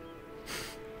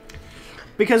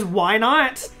 Because why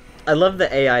not? I love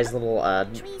the AI's little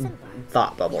trees and worms.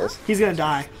 thought bubbles. He's gonna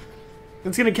die.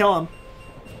 It's gonna kill him.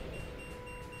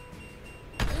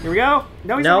 Here we go.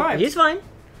 No, he's No, alive. he's fine.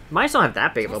 Mice don't have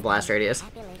that big of a blast radius.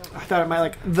 Happy little I thought it might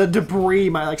like the debris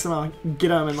might like somehow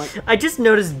get him and like. I just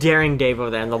noticed Daring Dave over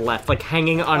there on the left, like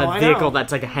hanging on Oh, a I vehicle know.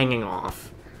 that's like hanging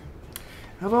off.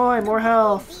 Oh boy, more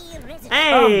health.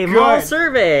 Hey, Oh, mall good.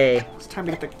 survey! It's time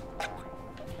to get the.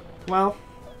 Well,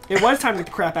 it was time to get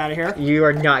the crap out of here. You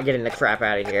are not getting the crap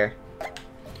out of here.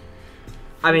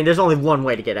 I mean, there's only one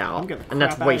way to get out, I'm getting the and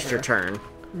that's crap outta waste your here. turn.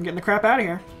 I'm getting the crap out of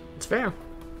here. It's fair.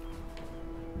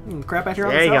 Crap out here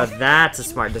on There you go. myself. That's a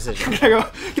smart decision. Gotta go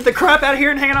get the crap out of here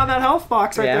and hang it on that health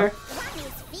box right Yeah. there. One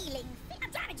is feeling.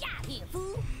 I'm trying to job here,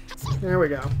 fool. There we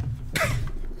go.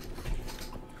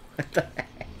 What the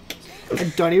heck? I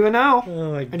don't even know.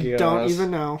 Oh my I gosh. don't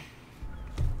even know.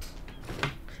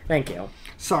 Thank you.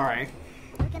 Sorry.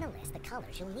 We're gonna list the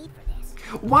colors you'll need for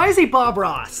this. Why is he Bob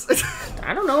Ross?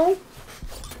 I don't know.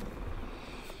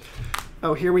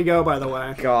 Oh, here we go, by the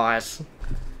way. Gosh.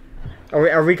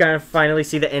 Are we gonna finally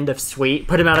see the end of Sweet?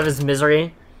 Put him out of his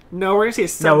misery? No, we're gonna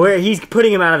see a No, he's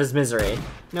putting him out of his misery.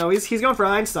 No, he's going for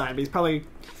Einstein, but he's probably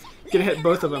gonna hit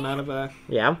both of them out of a...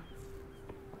 Yeah.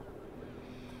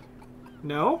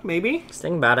 No? Maybe? Just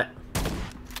think about it.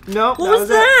 No, What was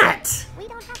that? We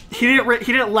don't have He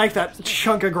didn't like that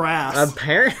chunk of grass.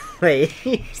 Apparently.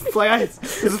 It's like,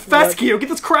 it's fescue. Get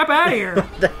this crap out of here.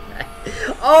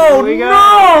 Oh Here we go.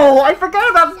 no! I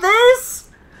forgot about this!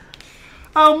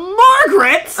 Oh,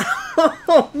 Margaret!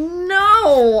 Oh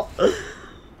no!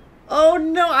 Oh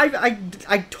no,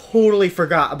 I totally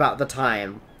forgot about the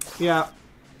time. Yeah.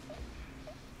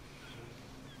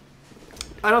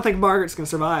 I don't think Margaret's gonna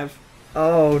survive.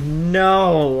 Oh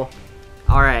no.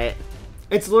 Alright.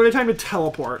 It's literally time to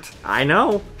teleport. I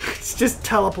know. It's just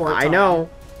teleport I time. know.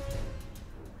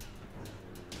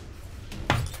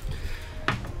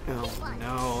 Oh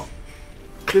no.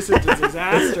 This is a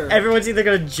disaster. Everyone's either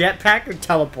gonna jetpack or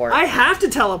teleport. I have to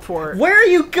teleport. Where are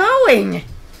you going?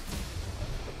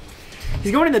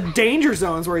 He's going in the danger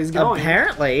zones where he's going.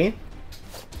 Apparently.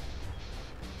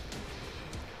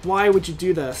 Why would you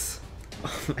do this?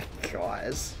 Oh my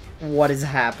gosh. What is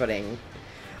happening?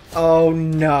 Oh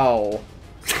no.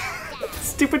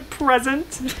 Stupid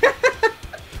present.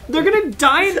 They're gonna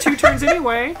die in 2 turns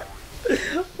anyway.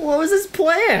 What was his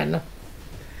plan?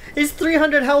 His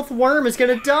 300 health worm is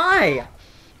gonna die.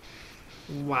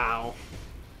 Wow.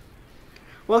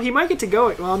 Well, he might get to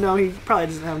go. Well, no, he probably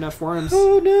doesn't have enough worms.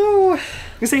 Oh no.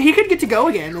 You say he could get to go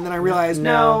again, and then I realized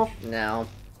no. No.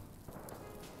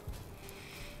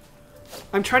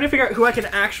 I'm trying to figure out who I can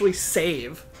actually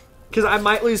save, because I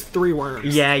might lose 3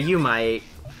 worms. Yeah, you might.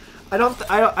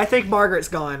 I think Margaret's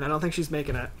gone. I don't think she's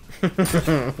making it.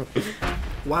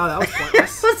 Wow, that was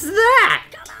pointless. What's that?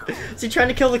 Is he trying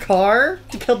to kill the car?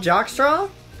 To kill Jockstraw?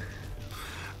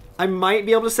 I might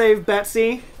be able to save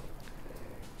Betsy,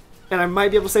 and I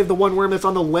might be able to save the 1 worm that's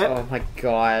on the lip. Oh my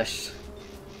gosh.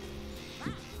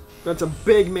 That's a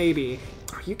big maybe.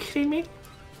 Are you kidding me?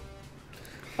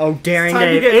 Oh, Daring Time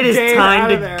to Dave, get it is Dave time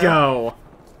out of to there. go.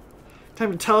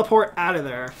 Time to teleport out of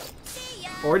there.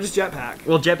 Or just jetpack.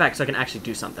 Well, jetpack so I can actually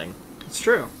do something. It's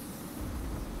true.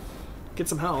 Get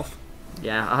some health.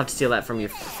 Yeah, I'll have to steal that from you,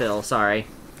 Phil. Sorry.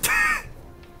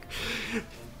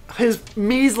 His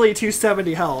measly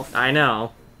 270 health. I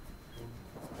know.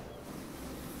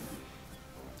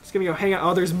 He's gonna go hang out.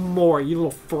 Oh, there's more, you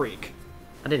little freak.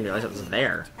 I didn't realize it was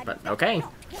there, but okay.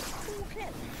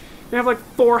 You have like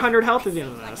 400 health at the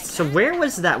end of this. So where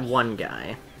was that one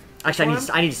guy? Actually,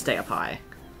 I need to stay up high.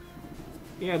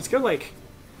 Yeah, just go like...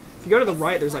 If you go to the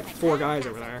right, there's like 4 guys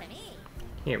over there.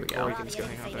 Here we Or go. you can just go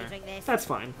hang out there. That's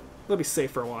fine. They'll be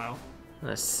safe for a while.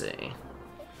 Let's see.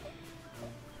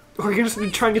 Or are you just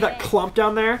trying to get that clump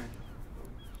down there?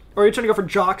 Or are you trying to go for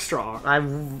Jockstraw?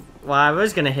 Well, I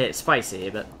was gonna hit Spicy,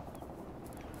 but...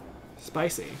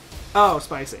 Spicy. Oh,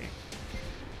 spicy.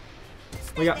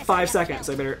 We got 5 seconds,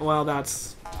 I better... Well,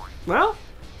 that's... Well...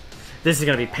 This is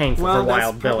gonna be painful Well, for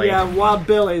Wild Billy. Yeah, Wild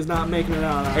Billy's not making it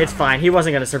out of that. It's fine. He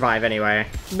wasn't gonna survive anyway.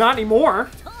 Not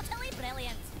anymore. totally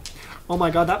brilliant. Oh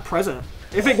my god, that present.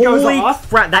 If it goes Holy off...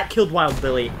 crap, that killed Wild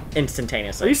Billy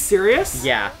instantaneously. Are you serious?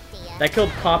 Yeah. That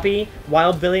killed Poppy,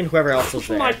 Wild Billy, and whoever else was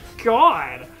Oh there. my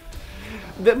god.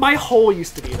 My hole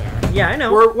used to be there. Yeah, I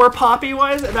know. Where Poppy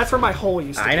was, that's where my hole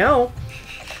used to be. I know.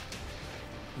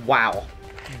 Wow.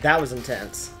 That was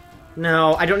intense.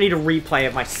 No, I don't need a replay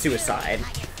of my suicide.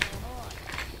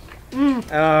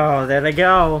 Oh, there they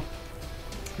go.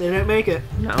 They didn't make it.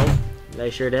 No, they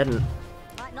sure didn't.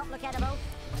 Might not look edible,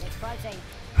 but it's protein.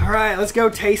 Alright, let's go,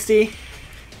 Tasty.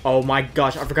 Oh my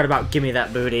gosh, I forgot about Gimme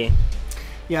That Booty.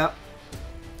 Yep.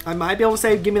 I might be able to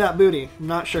save Give Me That Booty. I'm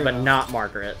not sure. But though. not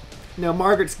Margaret. No,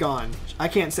 Margaret's gone. I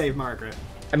can't save Margaret.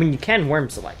 I mean, you can worm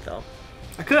select, though.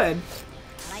 I could.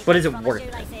 But is it worth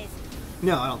it?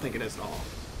 No, I don't think it is at all.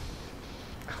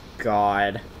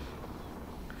 God.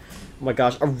 Oh my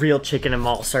gosh, a real chicken and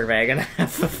malt survey gonna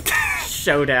have a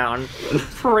showdown.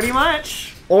 Pretty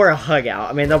much. Or a hug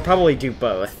out. I mean, they'll probably do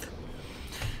both.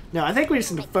 No, I think we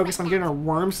just need to focus on getting our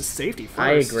worms to safety first.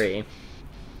 I agree.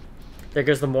 There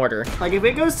goes the mortar. Like, if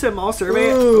it goes to Mall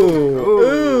Survey... Ooh.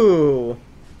 Ooh.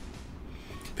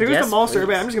 If it goes Yes, to Mall please.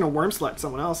 Survey, I'm just going to worm select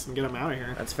someone else and get them out of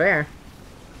here. That's fair.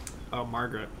 Oh,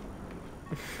 Margaret.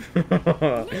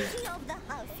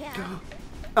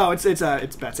 Oh, it's Betsy.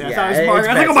 I Yeah, thought it was it's Margaret.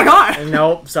 I was like, oh Betsy. my god!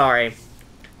 Nope, sorry.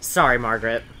 Sorry,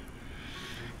 Margaret.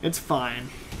 It's fine.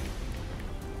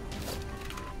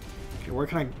 Okay, where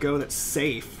can I go that's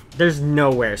safe? There's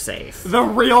nowhere safe. The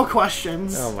real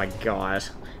questions. Oh my god.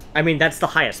 I mean, that's the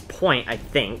highest point, I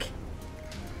think.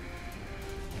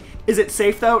 Is it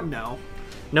safe though? No.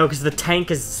 No, because the tank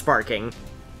is sparking.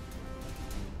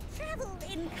 Travel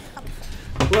in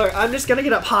Look, I'm just gonna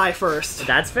get up high first.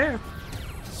 That's fair.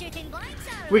 shooting blanks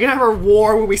arrows. We can have our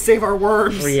war when we save our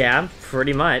worms. Well, yeah,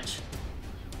 pretty much.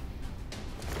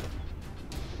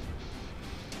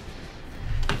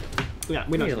 Yeah,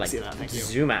 we don't Need need to, to see that. Thank you.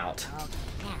 zoom out.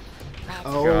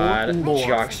 Oh, God, Lord.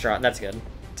 jockstrap. That's good.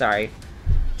 Sorry.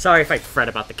 Sorry if I fret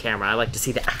about the camera. I like to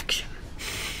see the action.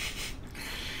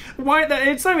 Why?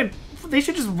 It's not even. They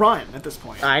should just run at this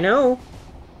point. I know.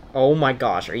 Oh my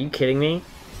gosh, are you kidding me?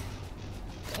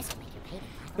 This will make your painting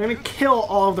fun. They're gonna kill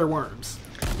all of their worms.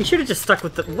 He should have just stuck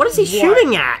with the. What is he What?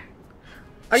 shooting at?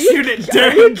 Are you, Shoot it,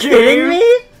 are you Daring kidding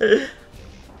me?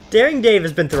 Daring Dave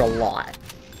has been through a lot.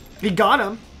 He got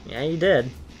him. Yeah, he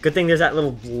did. Good thing there's that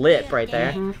little lip right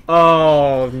there.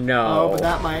 Oh no. Oh, but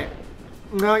that might.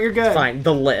 No, you're good. Fine,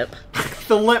 the lip.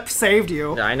 The lip saved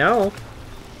you. I know.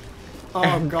 Oh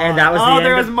And- god. and that was the oh, end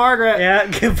there of- was Margaret. Yeah,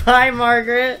 goodbye,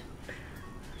 Margaret.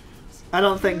 I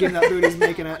don't think Give That Booty's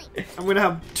making it. I'm gonna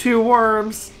have 2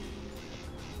 worms.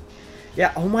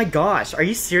 Yeah, oh my gosh, are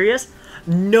you serious?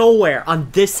 Nowhere on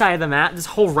this side of the map, this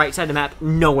whole right side of the map,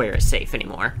 nowhere is safe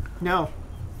anymore. No.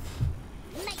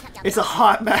 Make up your It's a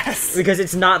hot mess. Because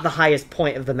it's not the highest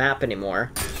point of the map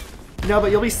anymore. No,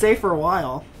 but you'll be safe for a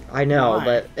while. I know, Why?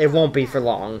 but it won't be for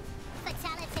long.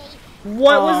 fatality.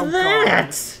 What Oh, was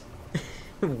that?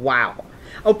 Wow.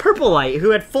 Oh, Purple Light, who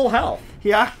had full health.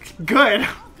 Yeah, good.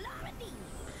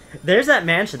 There's that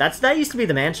mansion. That used to be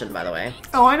the mansion, by the way.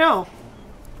 Oh, I know.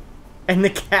 And the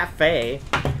cafe.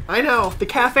 I know. The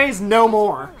cafe's no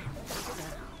more.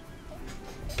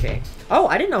 Okay. Oh,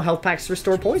 I didn't know health packs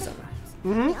restore poison.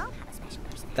 We all have a special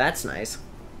person. That's nice.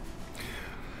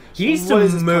 He needs What to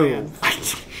is his move. plan?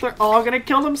 They're all gonna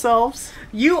kill themselves.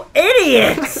 You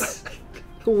idiots!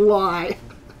 Why?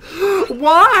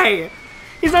 Why?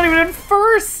 He's not even in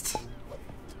first.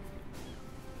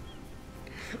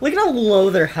 Look at how low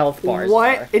their health bars are.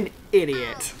 What an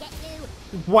idiot. Get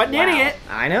you. What an Wow. idiot.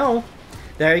 I know.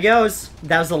 There he goes.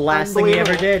 That was the last thing he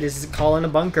ever Unbelievable. did, is call in a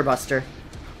bunker buster.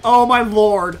 Oh my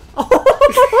lord.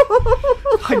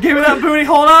 Give me that booty.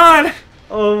 Hold on.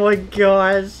 Oh my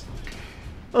gosh.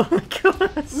 Oh my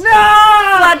gosh. No!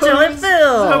 Flatulent Phil.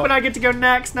 I was hoping I get to go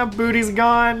next. Now Booty's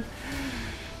gone.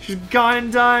 She's gone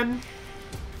and done.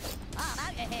 Oh, I'm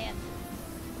out of here.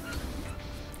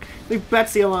 Leave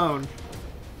Betsy alone.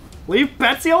 Leave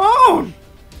Betsy alone!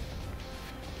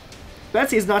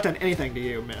 Betsy has not done anything to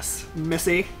you,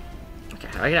 Missy. Okay,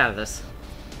 how do I get out of this?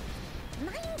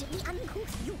 Mind the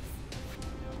uncouth youth.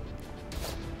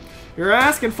 You're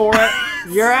asking for it.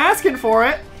 You're asking for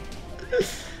it.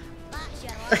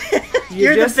 But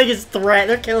You're just- the biggest threat.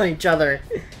 They're killing each other.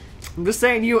 I'm just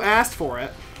saying you asked for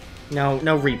it. No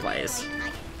replays.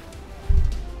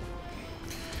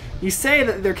 You say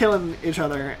that they're killing each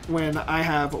other when I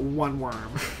have 1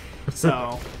 worm.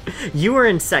 So, You were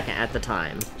in second at the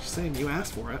time. just saying you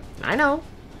asked for it. I know.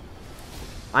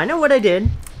 I know what I did.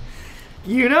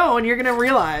 You know, and you're gonna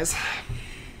realize.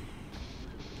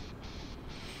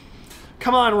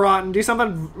 Come on, Rotten, do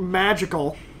something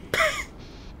magical.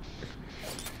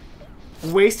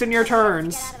 Wasting your get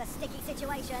turns. out of a sticky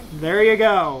situation. There you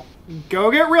go.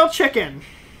 Go get real chicken.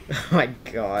 Oh my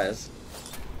gosh.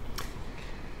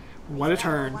 What a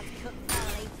turn. Once cooked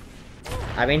thoroughly.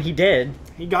 I mean, he did.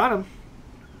 He got him.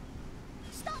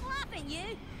 Stop laughing,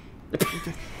 you.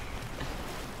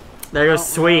 There goes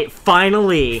Sweet.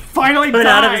 Finally. Finally Put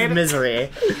out of his died misery.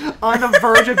 on the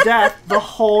verge of death the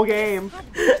whole game.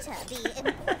 Had water be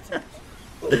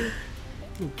important.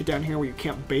 Get down here where you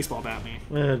can't baseball bat me.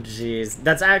 Oh jeez.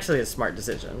 That's actually a smart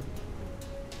decision.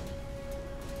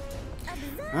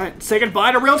 Alright, say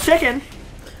goodbye to real chicken.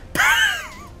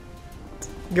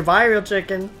 Goodbye, real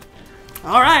chicken.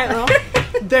 Alright, well,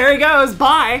 there he goes.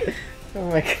 Bye. Oh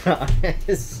my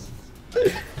gosh.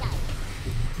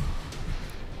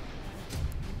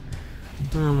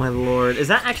 Oh my lord. Is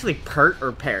that actually Pert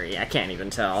or Perry? I can't even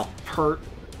tell. Hurt.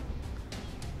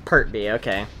 Pert B,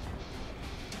 okay.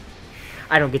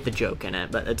 I don't get the joke in it,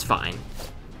 but it's fine.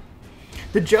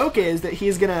 The joke is that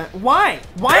he's gonna. Why?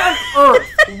 Why on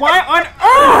earth? Why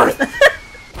on earth?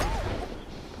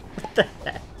 What the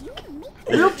heck?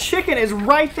 Real chicken is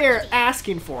right there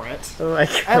asking for it. Oh my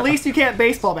god. At least you can't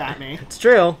baseball bat me. It's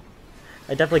true.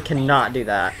 I definitely cannot do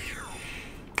that.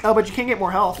 Oh, but you can get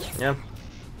more health. Yeah.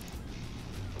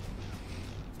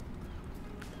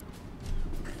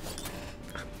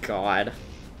 god.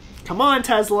 Come on,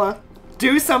 Tesla.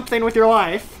 Do something with your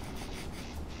life.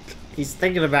 He's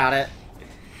thinking about it.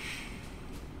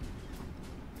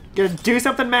 Gonna do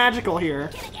something magical here.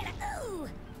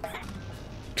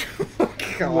 Oh,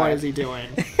 god. What is he doing?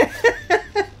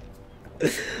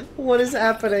 What is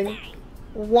happening?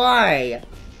 Why?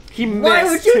 He missed, Why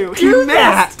would you too. do He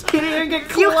that? missed. He didn't even get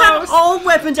close. You have all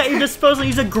weapons at your disposal.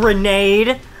 Use a grenade.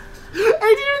 I didn't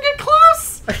even get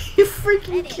close. Are you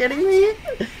freaking kidding me?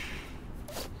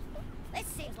 This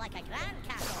seems like a grand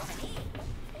castle to me.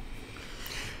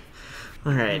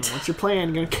 Alright. What's your plan?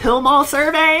 You gonna kill them all,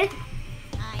 Survey?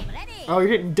 I'm ready. Oh, you're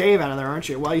getting Dave out of there, aren't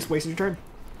you? Well, you wasted your turn.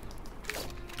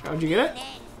 Oh, did you get it?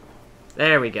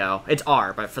 There we go. It's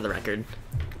R, but for the record.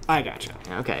 I gotcha.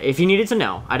 Okay, if you needed to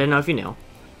know. I didn't know if you knew.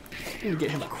 You can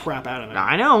get him the crap out of it.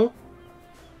 I know.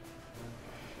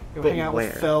 Go but hang out where?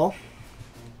 with Phil.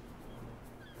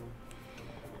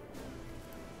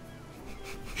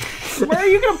 Where are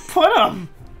you gonna put him?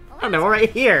 I don't know, right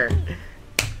here.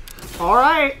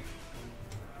 Alright.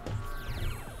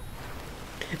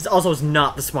 This also is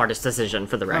not the smartest decision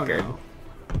for the record. Oh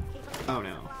no. Oh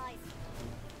no.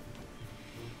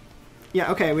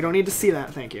 Yeah, okay, we don't need to see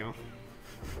that, thank you.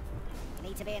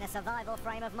 Need to be in a survival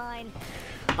frame of mind.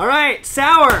 Alright,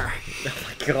 Sour! Oh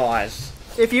my gosh.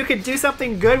 If you could do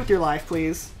something good with your life,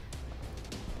 please.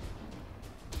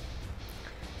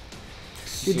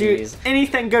 You do Jeez.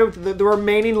 anything good with the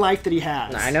remaining life that he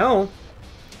has. I know.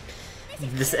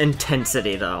 This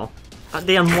intensity, though.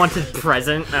 The unwanted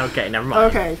present. Okay, never mind.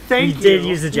 Okay, thank you. He did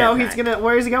use the jetpack. No, he's gonna.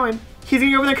 Where is he going? He's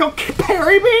gonna go over there and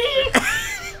parry me.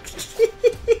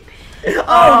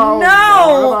 Oh,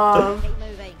 no! Keep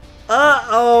moving.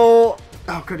 Uh-oh.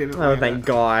 Oh, good. Oh, thank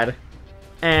God.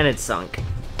 And it sunk.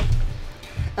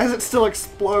 As it still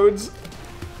explodes.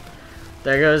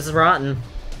 There goes Rotten.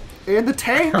 And the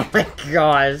tank. Oh my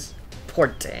gosh. Poor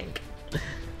Tank.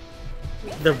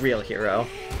 The real hero.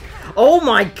 Oh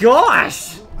my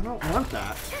gosh! I don't want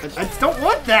that. I just don't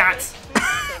want that.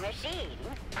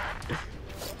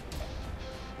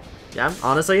 Yeah,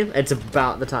 honestly, it's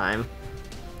about the time.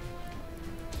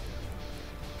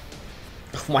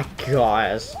 Oh my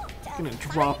gosh. I'm gonna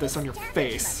drop this on your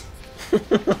face.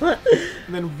 And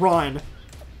then run.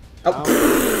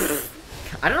 Oh.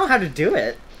 I don't know how to do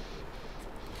it.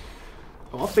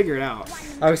 Oh, I'll figure it out.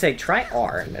 I would say try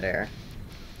R in midair.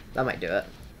 That might do it.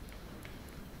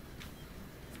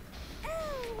 Oh,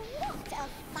 what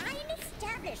a fine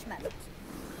establishment.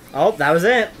 Oh, that was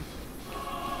it.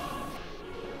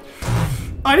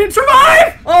 I didn't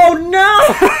survive! Oh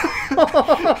no!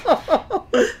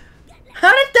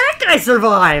 How did that guy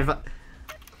survive?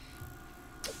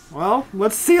 Well,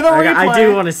 let's see the replay. I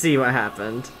do want to see what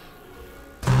happened.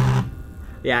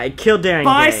 Yeah, it killed Daring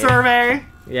Bye, Dave. Survey.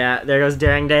 Yeah, there goes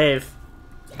Daring Dave.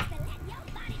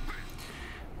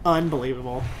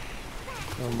 Unbelievable.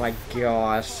 Oh my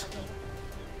gosh.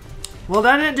 Well,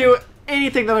 that didn't do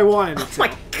anything that I wanted it Oh to.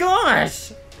 my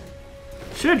gosh!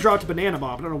 Should have dropped a banana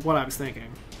bomb. I don't know what I was thinking.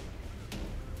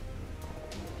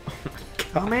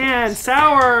 Oh man,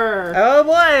 Sour! Oh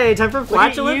boy, time for Look at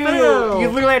flatulent you. Phil. You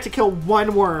literally have to kill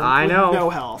one worm I with know. no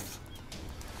health.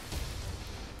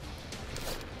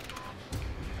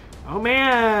 Oh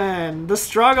man, the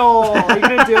struggle. Are you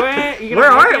gonna do it? You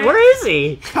gonna make it? Where is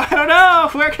he? I don't know.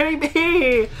 Where can he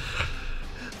be?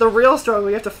 The real struggle.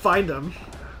 You have to find him.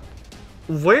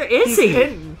 Where is He's he?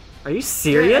 hidden. Are you Yeah, I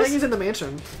serious? think he's in the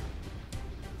mansion.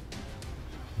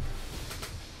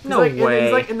 He's No like way.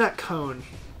 he's like in that cone.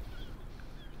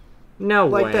 No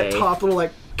Like way. that top little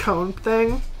like cone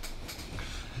thing.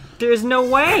 There's no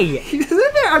way. He's in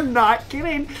there. I'm not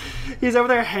kidding. He's over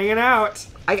there hanging out.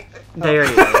 There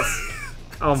he is.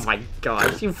 Oh my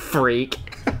gosh, you freak.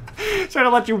 Trying to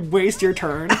let you waste your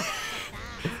turn.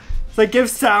 It's like give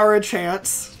Sour a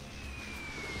chance.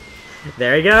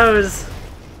 There he goes.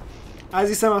 As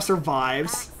he somehow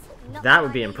survives. Not That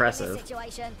would be what I need in this impressive.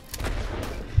 situation.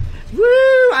 Woo!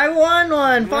 I won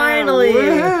one, finally!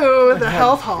 Woohoo, the Oh,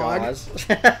 health hog. gosh.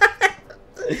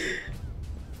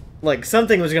 Like,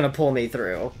 something was gonna pull me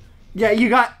through. Yeah, you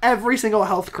got every single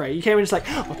health crate. You can't even just like,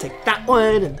 I'll take that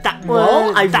one and that one. Well,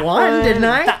 and I that won, one, didn't and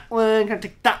I? That one. Can I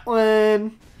take that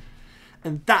one?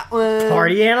 And that one.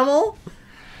 Party animal?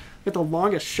 Get the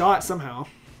longest shot somehow.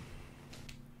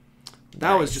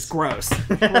 That was Nice. just gross.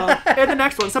 Well, and the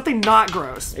next one, something not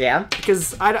gross. Yeah.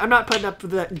 Because I'm not putting up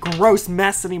with that gross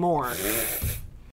mess anymore.